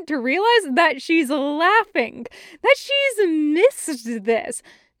moment to realize that she's laughing, that she's missed this.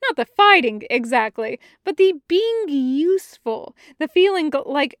 Not the fighting, exactly, but the being useful. The feeling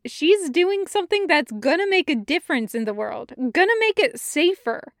like she's doing something that's gonna make a difference in the world, gonna make it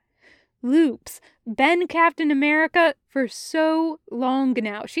safer. Loop's been Captain America for so long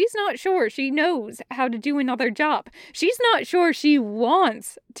now. She's not sure she knows how to do another job. She's not sure she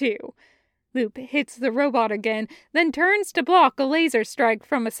wants to. Loop hits the robot again, then turns to block a laser strike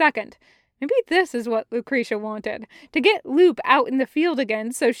from a second. Maybe this is what Lucretia wanted, to get Loop out in the field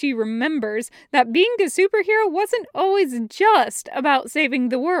again so she remembers that being a superhero wasn't always just about saving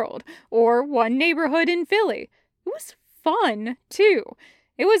the world, or one neighborhood in Philly. It was fun, too.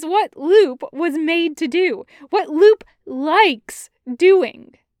 It was what Loop was made to do, what Loop likes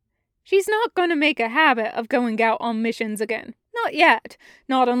doing. She's not going to make a habit of going out on missions again. Not yet.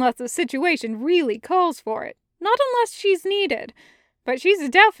 Not unless the situation really calls for it. Not unless she's needed. But she's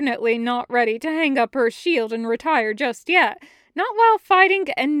definitely not ready to hang up her shield and retire just yet. Not while fighting,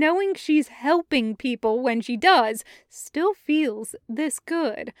 and knowing she's helping people when she does still feels this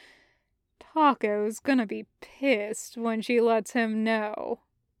good. Taco's gonna be pissed when she lets him know.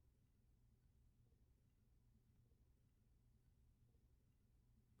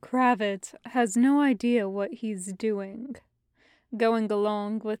 Kravitz has no idea what he's doing. Going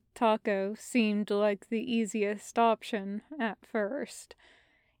along with Taco seemed like the easiest option at first.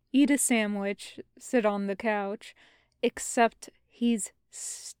 Eat a sandwich, sit on the couch, except he's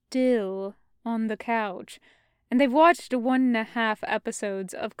still on the couch. And they've watched 1.5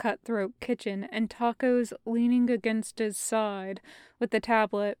 episodes of Cutthroat Kitchen, and Taco's leaning against his side with the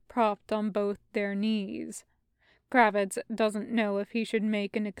tablet propped on both their knees. Kravitz doesn't know if he should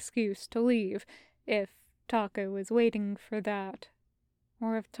make an excuse to leave, if Taco is waiting for that,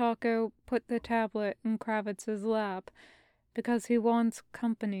 or if Taco put the tablet in Kravitz's lap because he wants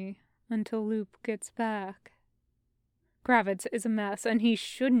company until Loop gets back. Kravitz is a mess, and he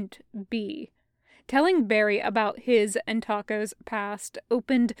shouldn't be. Telling Barry about his and Taco's past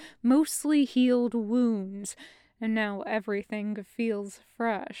opened mostly healed wounds, and now everything feels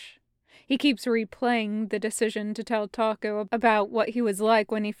fresh. He keeps replaying the decision to tell Taco about what he was like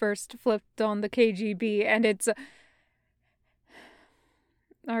when he first flipped on the KGB, and it's...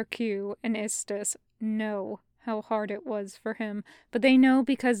 RQ and Istis know how hard it was for him, but they know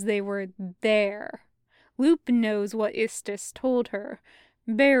because they were there. Loop knows what Istis told her.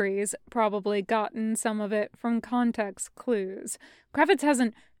 Barry's probably gotten some of it from context clues. Kravitz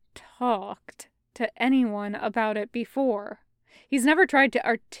hasn't talked to anyone about it before. He's never tried to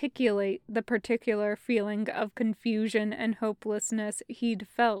articulate the particular feeling of confusion and hopelessness he'd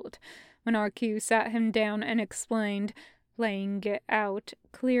felt when RQ sat him down and explained, laying it out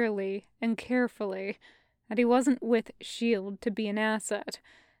clearly and carefully, that he wasn't with S.H.I.E.L.D. to be an asset,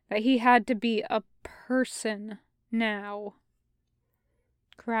 that he had to be a person now.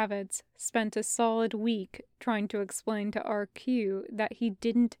 Kravitz spent a solid week trying to explain to RQ that he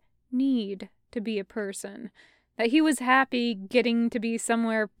didn't need to be a person, that he was happy getting to be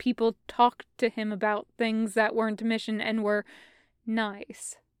somewhere people talked to him about things that weren't mission and were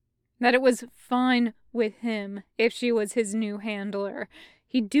nice. That it was fine with him if she was his new handler.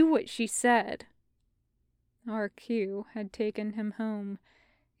 He'd do what she said. RQ had taken him home,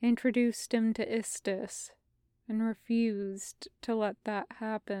 introduced him to Istis, and refused to let that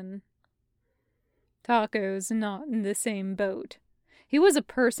happen. Taco's not in the same boat. He was a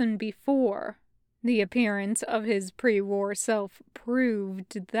person before. The appearance of his pre-war self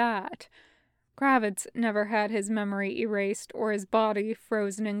proved that. Kravitz never had his memory erased or his body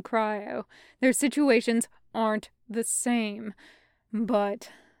frozen in cryo. Their situations aren't the same. But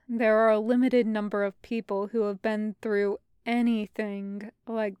there are a limited number of people who have been through anything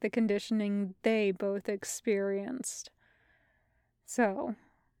like the conditioning they both experienced. So,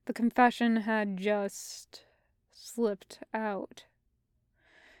 the confession had just slipped out.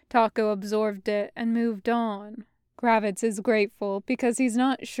 Taco absorbed it and moved on. Kravitz is grateful because he's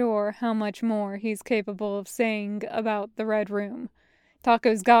not sure how much more he's capable of saying about the Red Room.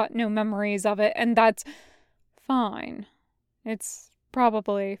 Taco's got no memories of it, and that's fine. It's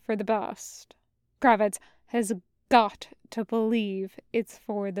probably for the best. Kravitz has got to believe it's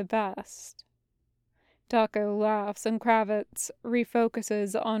for the best. Taco laughs, and Kravitz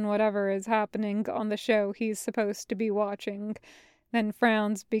refocuses on whatever is happening on the show he's supposed to be watching, then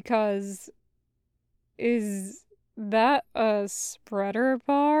frowns because... Is that a spreader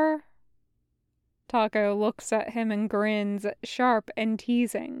bar? Taco looks at him and grins, sharp and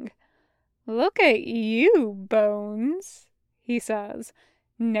teasing. Look at you, Bones, he says,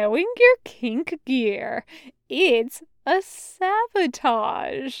 knowing your kink gear. It's a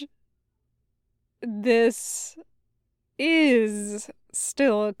sabotage. This is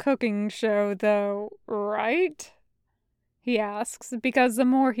still a cooking show, though, right? He asks, because the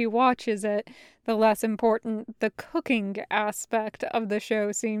more he watches it, the less important the cooking aspect of the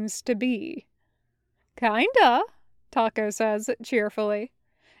show seems to be. Kinda, Taco says cheerfully.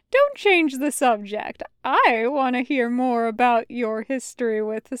 Don't change the subject. I want to hear more about your history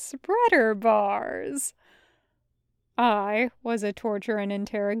with the spreader bars. I was a torture and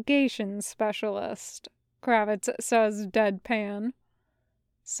interrogation specialist, Kravitz says deadpan.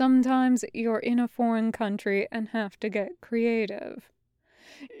 Sometimes you're in a foreign country and have to get creative.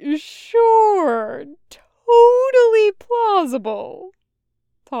 Sure, totally plausible.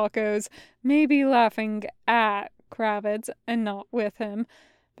 Taco's maybe laughing at Kravitz and not with him,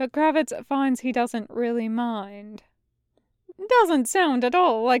 but Kravitz finds he doesn't really mind. Doesn't sound at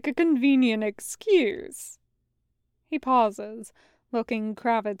all like a convenient excuse. He pauses, looking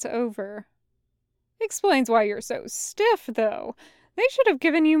Kravitz over. Explains why you're so stiff, though. They should have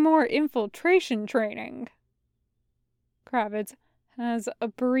given you more infiltration training. Kravitz has a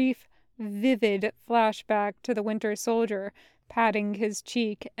brief, vivid flashback to the Winter Soldier patting his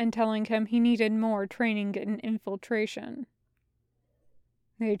cheek and telling him he needed more training in infiltration.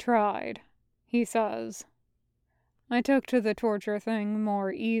 They tried, he says. I took to the torture thing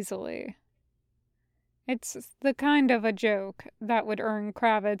more easily. It's the kind of a joke that would earn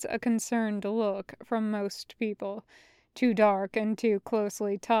Kravitz a concerned look from most people, too dark and too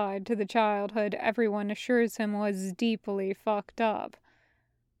closely tied to the childhood everyone assures him was deeply fucked up.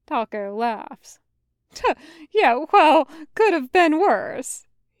 Taco laughs. Yeah, well, could have been worse,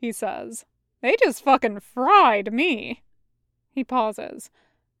 he says. They just fucking fried me. He pauses.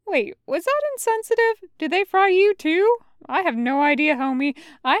 Wait, was that insensitive? Did they fry you too? I have no idea, homie.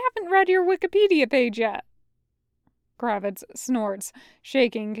 I haven't read your Wikipedia page yet. Kravitz snorts,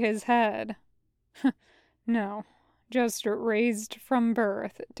 shaking his head. No, just raised from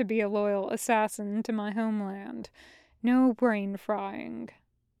birth to be a loyal assassin to my homeland. No brain frying.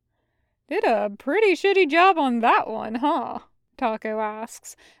 Did a pretty shitty job on that one, huh? Taco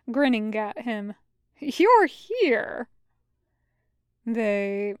asks, grinning at him. You're here.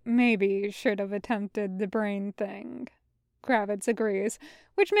 They maybe should have attempted the brain thing, Kravitz agrees,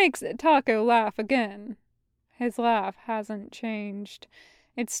 which makes Taco laugh again. His laugh hasn't changed.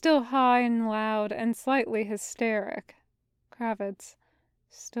 It's still high and loud and slightly hysteric. Kravitz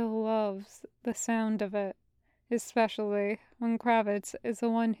still loves the sound of it, especially when Kravitz is the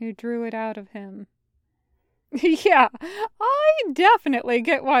one who drew it out of him. Yeah, I definitely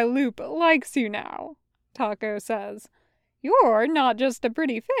get why Loop likes you now, Taco says. You're not just a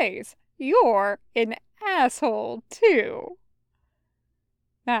pretty face, you're an asshole, too.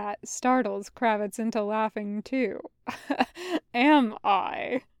 That startles Kravitz into laughing, too. Am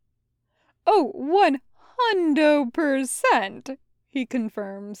I? Oh, 100%, he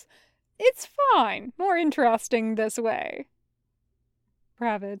confirms. It's fine, more interesting this way.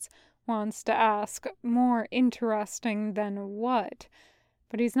 Kravitz wants to ask more interesting than what,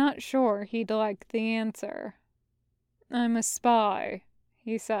 but he's not sure he'd like the answer. I'm a spy,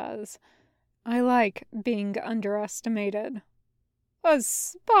 he says. I like being underestimated. A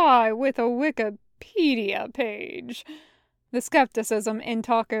spy with a Wikipedia page. The skepticism in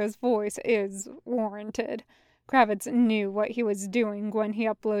Taco's voice is warranted. Kravitz knew what he was doing when he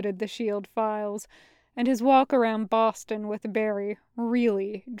uploaded the S.H.I.E.L.D. files, and his walk around Boston with Barry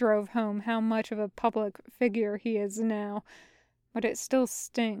really drove home how much of a public figure he is now, but it still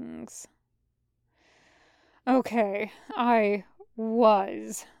stings. Okay, I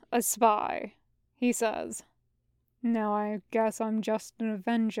was a spy, he says. Now I guess I'm just an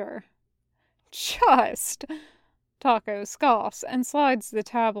Avenger. Just! Taco scoffs and slides the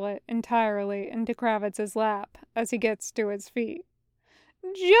tablet entirely into Kravitz's lap as he gets to his feet.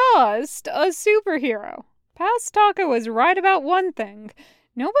 Just a superhero. Past Taco was right about one thing.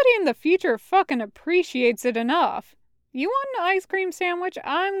 Nobody in the future fucking appreciates it enough. You want an ice cream sandwich?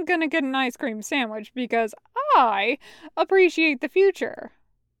 I'm gonna get an ice cream sandwich because I appreciate the future.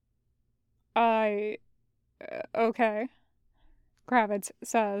 Okay, Kravitz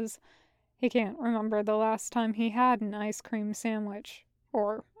says. He can't remember the last time he had an ice cream sandwich.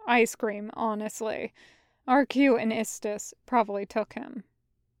 Or ice cream, honestly. RQ and Istis probably took him.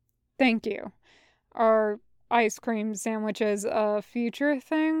 Thank you. Are ice cream sandwiches a future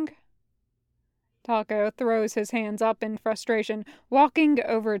thing? Taco throws his hands up in frustration, walking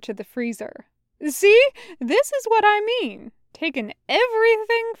over to the freezer. See? This is what I mean. Taking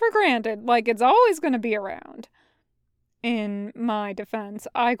everything for granted like it's always going to be around. In my defense,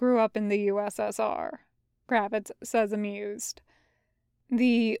 I grew up in the USSR, Kravitz says, amused.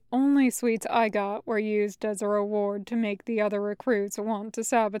 The only sweets I got were used as a reward to make the other recruits want to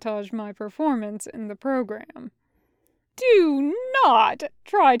sabotage my performance in the program. Do not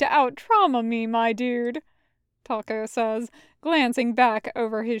try to out-trauma me, my dude, Taco says, glancing back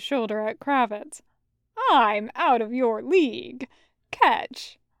over his shoulder at Kravitz. I'm out of your league.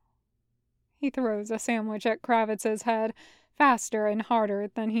 Catch. He throws a sandwich at Kravitz's head, faster and harder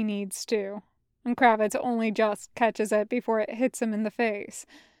than he needs to. And Kravitz only just catches it before it hits him in the face.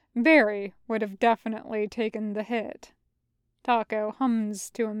 Barry would have definitely taken the hit. Taco hums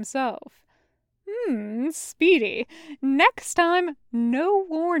to himself. Speedy. Next time, no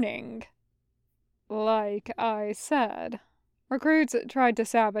warning. Like I said, recruits tried to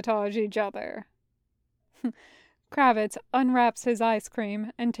sabotage each other. Kravitz unwraps his ice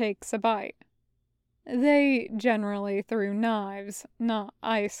cream and takes a bite. They generally threw knives, not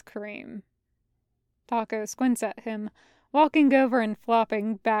ice cream. Taco squints at him, walking over and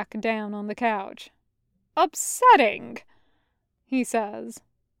flopping back down on the couch. Upsetting, he says.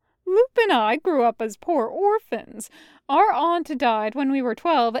 Loop and I grew up as poor orphans. Our aunt died when we were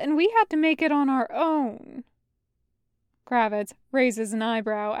 12, and we had to make it on our own. Kravitz raises an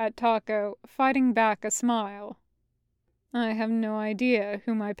eyebrow at Taco, fighting back a smile. I have no idea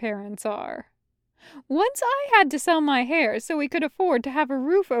who my parents are. Once I had to sell my hair so we could afford to have a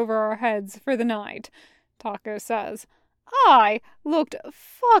roof over our heads for the night, Taco says. I looked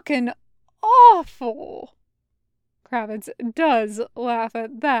fucking awful. Kravitz does laugh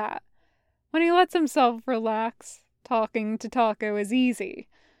at that. When he lets himself relax, talking to Taco is easy,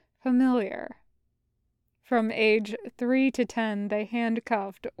 familiar. From age 3 to 10, they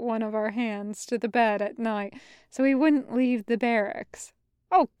handcuffed one of our hands to the bed at night so he wouldn't leave the barracks.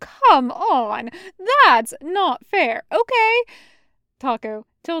 Oh, come on! That's not fair, okay? Taco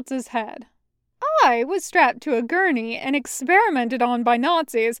tilts his head. I was strapped to a gurney and experimented on by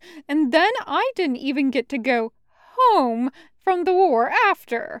Nazis, and then I didn't even get to go home from the war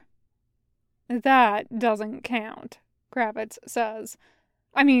after. That doesn't count, Kravitz says.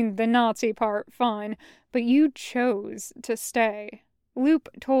 I mean, the Nazi part, fine, but you chose to stay. Loop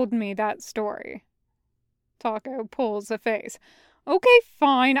told me that story. Taco pulls a face. Okay,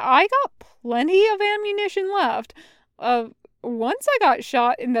 fine, I got plenty of ammunition left. Once I got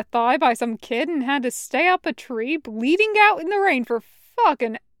shot in the thigh by some kid and had to stay up a tree bleeding out in the rain for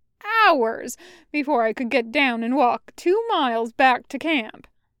fucking hours before I could get down and walk 2 miles back to camp.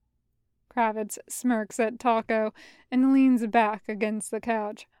 Kravitz smirks at Taco and leans back against the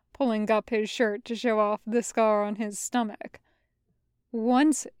couch, pulling up his shirt to show off the scar on his stomach.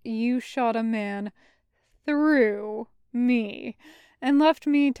 Once you shot a man through me and left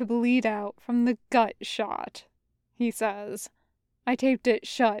me to bleed out from the gut shot, he says. I taped it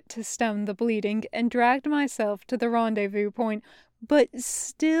shut to stem the bleeding and dragged myself to the rendezvous point, but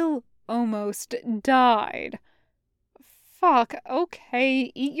still almost died. Fuck,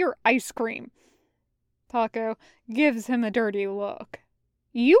 okay, eat your ice cream. Taco gives him a dirty look.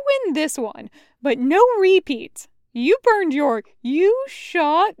 You win this one, but no repeats. You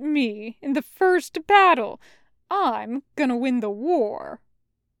shot me in the first battle. I'm gonna win the war.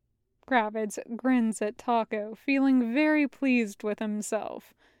 Kravitz grins at Taco, feeling very pleased with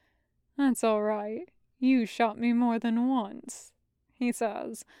himself. That's all right. You shot me more than once, he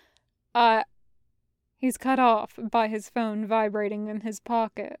says. He's cut off by his phone vibrating in his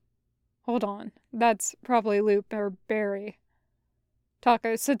pocket. Hold on, that's probably Loop or Barry.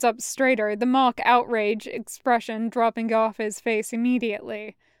 Taco sits up straighter, the mock outrage expression dropping off his face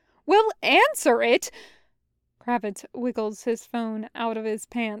immediately. Well, answer it! Kravitz wiggles his phone out of his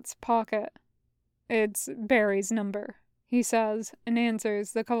pants pocket. It's Barry's number, he says, and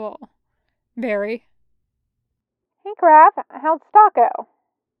answers the call. Barry? Hey, Krav, how's Taco?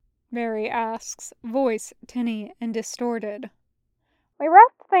 Barry asks, voice tinny and distorted. We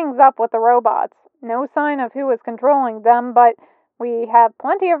wrapped things up with the robots. No sign of who was controlling them, but We have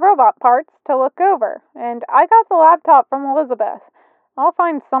plenty of robot parts to look over, and I got the laptop from Elizabeth. I'll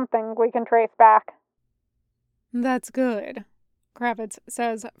find something we can trace back. That's good, Kravitz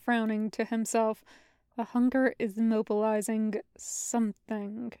says, frowning to himself. The hunger is mobilizing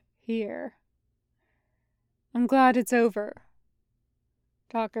something here. I'm glad it's over.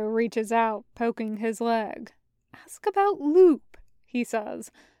 Taco reaches out, poking his leg. Ask about Loop, he says.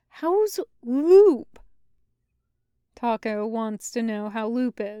 How's Loop? Taco wants to know how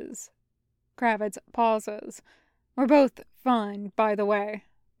Loop is. Kravitz pauses. We're both fine, by the way.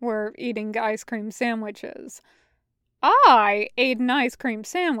 We're eating ice cream sandwiches. I ate an ice cream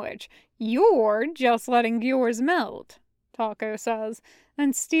sandwich. You're just letting yours melt, Taco says,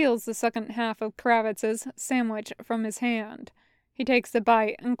 and steals the second half of Kravitz's sandwich from his hand. He takes a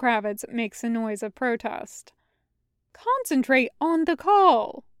bite, and Kravitz makes a noise of protest. Concentrate on the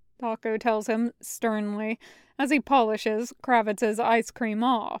call, Taco tells him sternly, as he polishes Kravitz's ice cream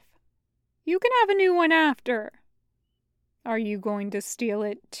off. You can have a new one after. Are you going to steal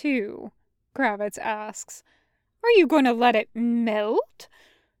it too? Kravitz asks. Are you going to let it melt?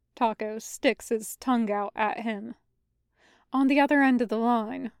 Taco sticks his tongue out at him. On the other end of the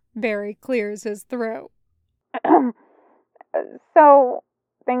line, Barry clears his throat. So,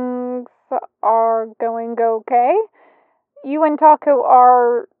 things are going okay? You and Taco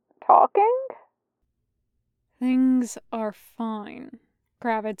are talking? Things are fine,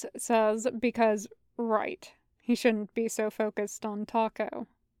 Kravitz says, because, right, he shouldn't be so focused on Taco.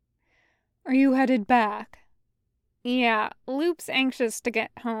 Are you headed back? Yeah, Loop's anxious to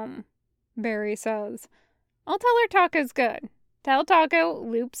get home, Barry says. I'll tell her Taco's good. Tell Taco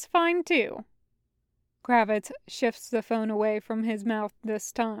Loop's fine too. Kravitz shifts the phone away from his mouth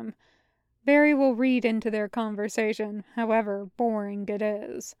this time. Barry will read into their conversation, however boring it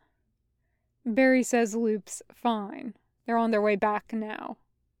is. Barry says Loop's fine. They're on their way back now.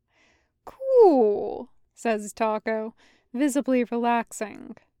 Cool, says Taco, visibly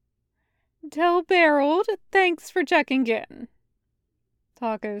relaxing. Tell Barold thanks for checking in.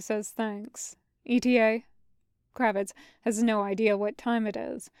 Taco says thanks. ETA? Kravitz has no idea what time it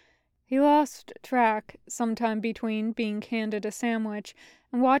is. He lost track sometime between being handed a sandwich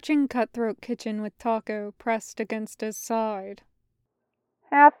and watching Cutthroat Kitchen with Taco pressed against his side.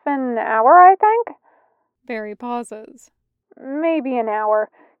 Half an hour, I think? Barry pauses. Maybe an hour.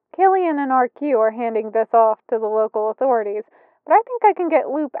 Killian and RQ are handing this off to the local authorities, but I think I can get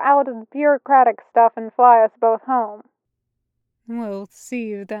Loop out of the bureaucratic stuff and fly us both home. We'll see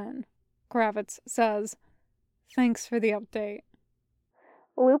you then, Kravitz says. Thanks for the update.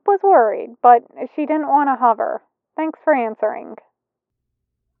 Loop was worried, but she didn't want to hover. Thanks for answering.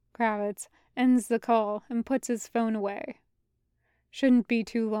 Kravitz ends the call and puts his phone away. Shouldn't be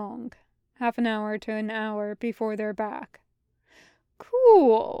too long. Half an hour to an hour before they're back.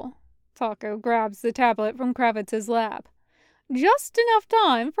 Cool. Taco grabs the tablet from Kravitz's lap. Just enough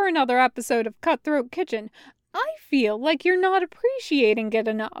time for another episode of Cutthroat Kitchen. I feel like you're not appreciating it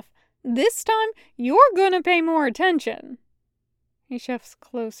enough. This time, you're gonna pay more attention. He shifts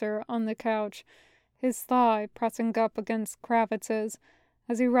closer on the couch, his thigh pressing up against Kravitz's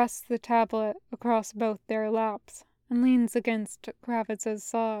as he rests the tablet across both their laps and leans against Kravitz's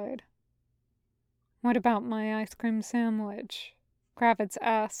side. What about my ice cream sandwich? Kravitz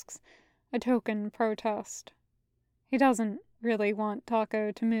asks, a token protest. He doesn't really want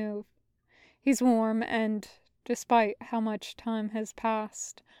Taco to move. He's warm and, despite how much time has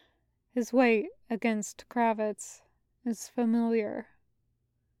passed, his weight against Kravitz is familiar.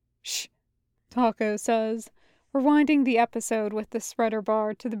 Shh, Taco says, rewinding the episode with the spreader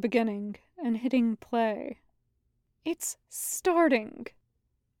bar to the beginning and hitting play. It's starting.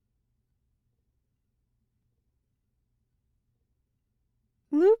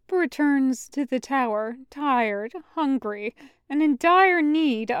 Loop returns to the tower, tired, hungry, and in dire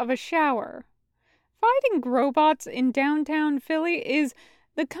need of a shower. Fighting robots in downtown Philly is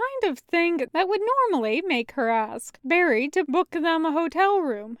the kind of thing that would normally make her ask Barry to book them a hotel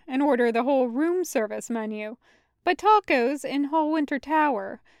room and order the whole room service menu. But Taco's in Hallwinter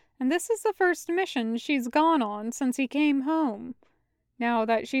Tower, and this is the first mission she's gone on since he came home. Now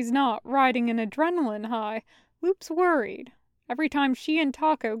that she's not riding an adrenaline high, Loop's worried. Every time she and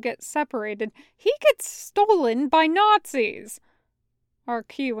Taco get separated, he gets stolen by Nazis.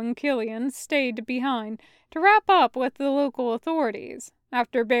 RQ and Killian stayed behind to wrap up with the local authorities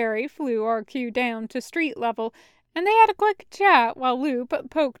after Barry flew RQ down to street level, and they had a quick chat while Loop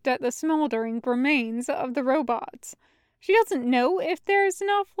poked at the smoldering remains of the robots. She doesn't know if there's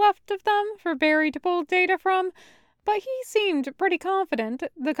enough left of them for Barry to pull data from, But he seemed pretty confident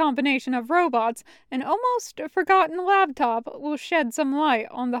the combination of robots and almost forgotten laptop will shed some light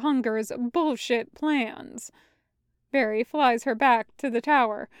on the Hunger's bullshit plans. Barry flies her back to the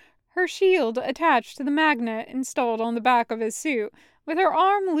tower, her shield attached to the magnet installed on the back of his suit, with her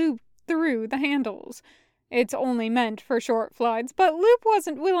arm looped through the handles. It's only meant for short flights, but Loop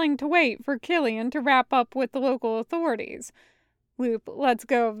wasn't willing to wait for Killian to wrap up with the local authorities. Loop lets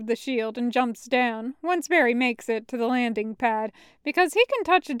go of the shield and jumps down, once Barry makes it to the landing pad, because he can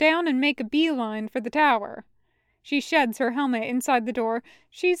touch down and make a beeline for the tower. She sheds her helmet inside the door.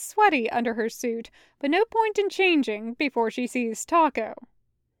 She's sweaty under her suit, but no point in changing before she sees Taco.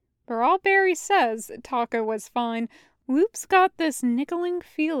 For all Barry says Taco was fine, Loop's got this niggling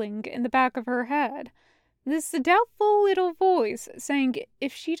feeling in the back of her head. This doubtful little voice saying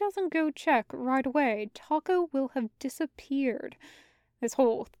if she doesn't go check right away, Taco will have disappeared. This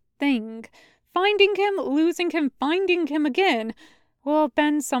whole thing, finding him, losing him, finding him again, will have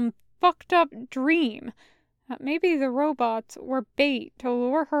been some fucked up dream. Maybe the robots were bait to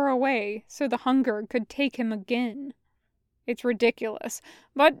lure her away so the Hunger could take him again. It's ridiculous,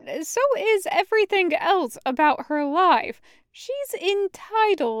 but so is everything else about her life. She's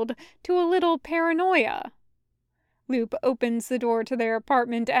entitled to a little paranoia. Loop opens the door to their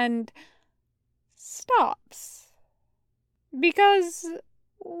apartment and stops. Because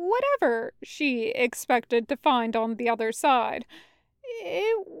whatever she expected to find on the other side,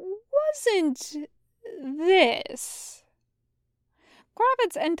 it wasn't this.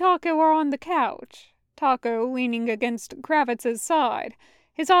 Kravitz and Taco are on the couch. Taco leaning against Kravitz's side,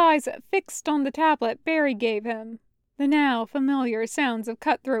 his eyes fixed on the tablet Barry gave him, the now familiar sounds of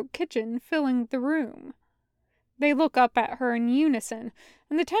Cutthroat Kitchen filling the room. They look up at her in unison,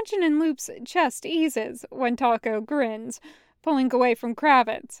 and the tension in Loop's chest eases when Taco grins, pulling away from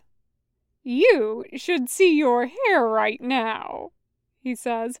Kravitz. "You should see your hair right now," he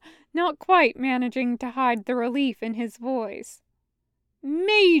says, not quite managing to hide the relief in his voice.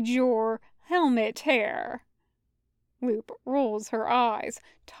 "Major helmet hair." Loop rolls her eyes.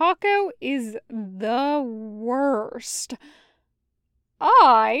 Taco is the worst.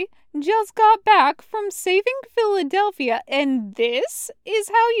 "I just got back from saving Philadelphia, and this is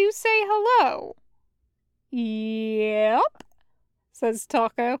how you say hello." "Yep," says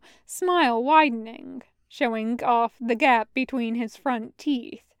Taco, smile widening, showing off the gap between his front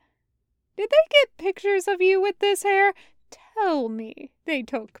teeth. "Did they get pictures of you with this hair? Tell me they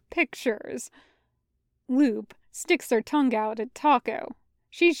took pictures." Loop sticks her tongue out at Taco.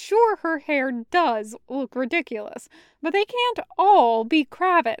 She's sure her hair does look ridiculous, but they can't all be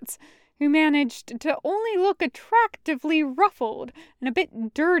Kravitz, who managed to only look attractively ruffled and a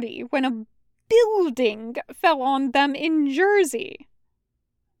bit dirty when a building fell on them in Jersey.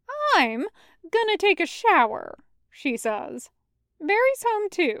 "I'm gonna take a shower," she says. "Barry's home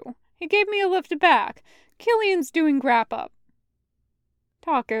too. He gave me a lift back. Killian's doing wrap-up."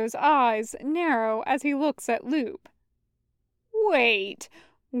 Taco's eyes narrow as he looks at Loop. "Wait,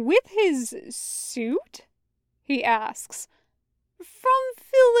 with his suit?" he asks. "From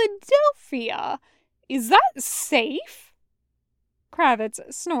Philadelphia? Is that safe?" Kravitz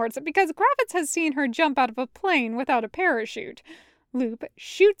snorts because Kravitz has seen her jump out of a plane without a parachute. Loop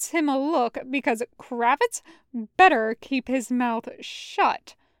shoots him a look because Kravitz better keep his mouth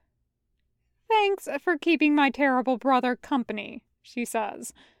shut. "Thanks for keeping my terrible brother company," she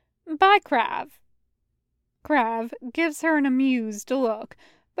says. "Bye, Krav." Krav gives her an amused look,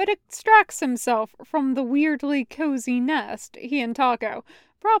 but extracts himself from the weirdly cozy nest he and Taco,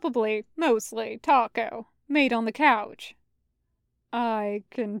 probably mostly Taco, made on the couch. "I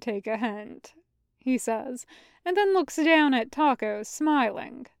can take a hint," he says, and then looks down at Taco,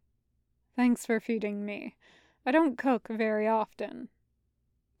 smiling. "Thanks for feeding me. I don't cook very often."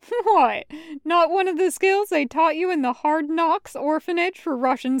 "What, not one of the skills they taught you in the Hard Knocks orphanage for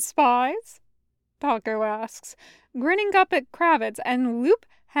Russian spies?" Taco asks, grinning up at Kravitz, and Loop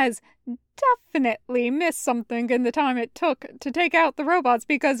has definitely missed something in the time it took to take out the robots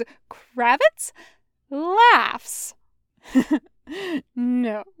because Kravitz laughs.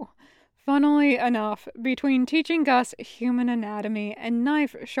 No. Funnily enough, between teaching us human anatomy and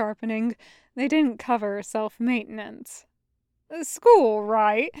knife sharpening, they didn't cover self-maintenance. "School,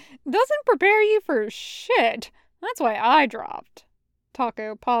 right? Doesn't prepare you for shit. That's why I dropped."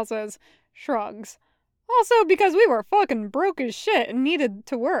 Taco pauses, shrugs. "Also because we were fucking broke as shit and needed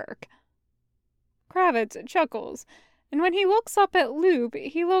to work." Kravitz chuckles, and when he looks up at Loop,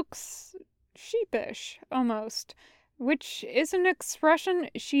 he looks sheepish, almost, which is an expression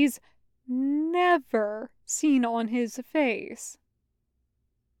she's never seen on his face.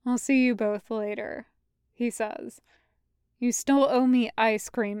 "I'll see you both later," he says. You still owe me ice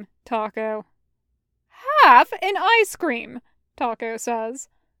cream, Taco. Half an ice cream, Taco says.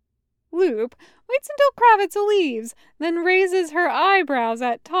 Loop waits until Kravitz leaves, then raises her eyebrows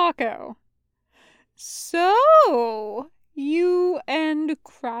at Taco. So, you and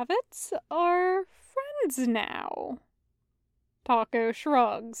Kravitz are friends now? Taco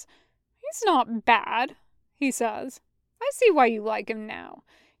shrugs. He's not bad, he says. I see why you like him now.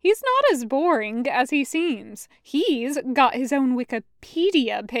 He's not as boring as he seems. He's got his own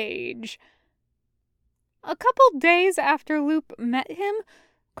Wikipedia page. A couple days after Loop met him,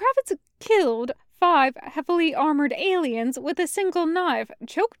 Kravitz killed 5 heavily armored aliens with a single knife,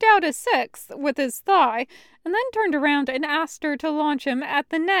 choked out a 6th with his thigh, and then turned around and asked her to launch him at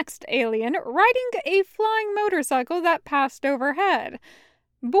the next alien, riding a flying motorcycle that passed overhead.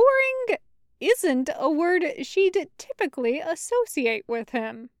 Boring isn't a word she'd typically associate with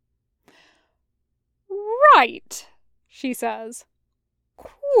him. Right, she says.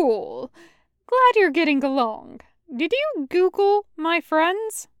 Cool. Glad you're getting along. Did you Google my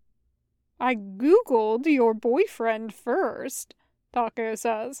friends? I Googled your boyfriend first, Taco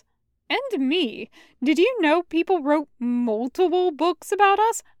says. And me. Did you know people wrote multiple books about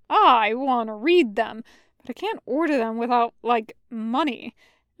us? I want to read them, but I can't order them without, money.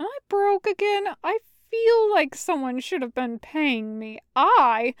 Am I broke again? I feel like someone should have been paying me.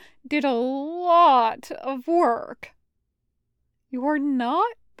 I did a lot of work. You're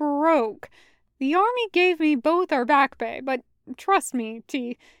not broke. The army gave me both our back pay, but trust me,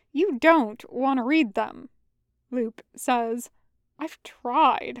 T, you don't want to read them. Loop says, I've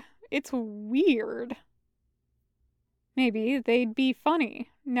tried. It's weird. Maybe they'd be funny,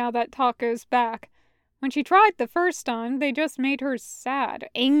 now that Taco's back. When she tried the first time, they just made her sad,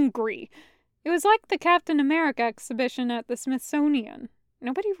 angry. It was like the Captain America exhibition at the Smithsonian.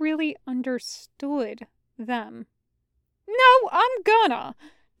 Nobody really understood them. No, I'm gonna.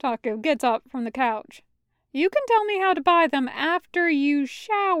 Taco gets up from the couch. You can tell me how to buy them after you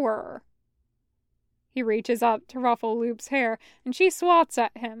shower. He reaches up to ruffle Loop's hair, and she swats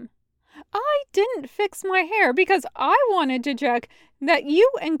at him. I didn't fix my hair because I wanted to check that you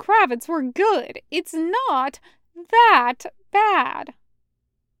and Kravitz were good. It's not that bad.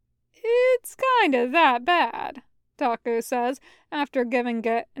 It's kinda that bad, Taco says, after giving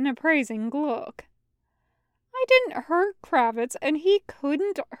it an appraising look. I didn't hurt Kravitz, and he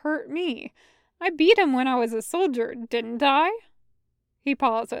couldn't hurt me. I beat him when I was a soldier, didn't I? He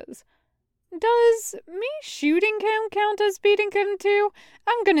pauses. Does me shooting him count as beating him too?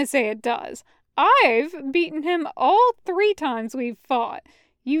 I'm gonna say it does. I've beaten him all 3 times we've fought.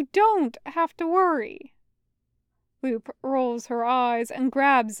 You don't have to worry. Loop rolls her eyes and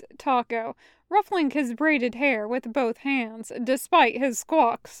grabs Taco, ruffling his braided hair with both hands, despite his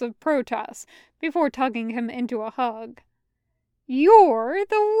squawks of protest, before tugging him into a hug. You're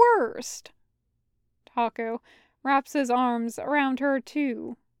the worst. Taco wraps his arms around her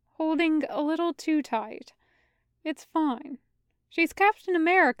too, holding a little too tight. It's fine. She's Captain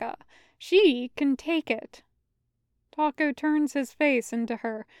America. She can take it. Taco turns his face into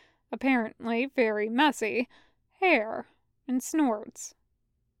her, apparently very messy, hair, and snorts.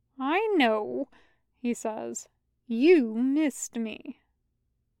 I know, he says. You missed me.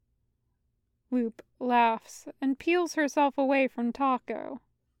 Loop laughs and peels herself away from Taco.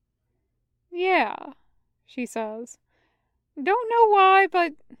 Yeah, she says. Don't know why,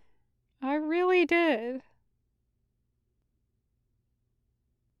 but I really did.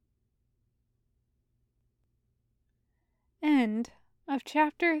 End of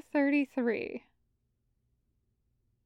chapter 33.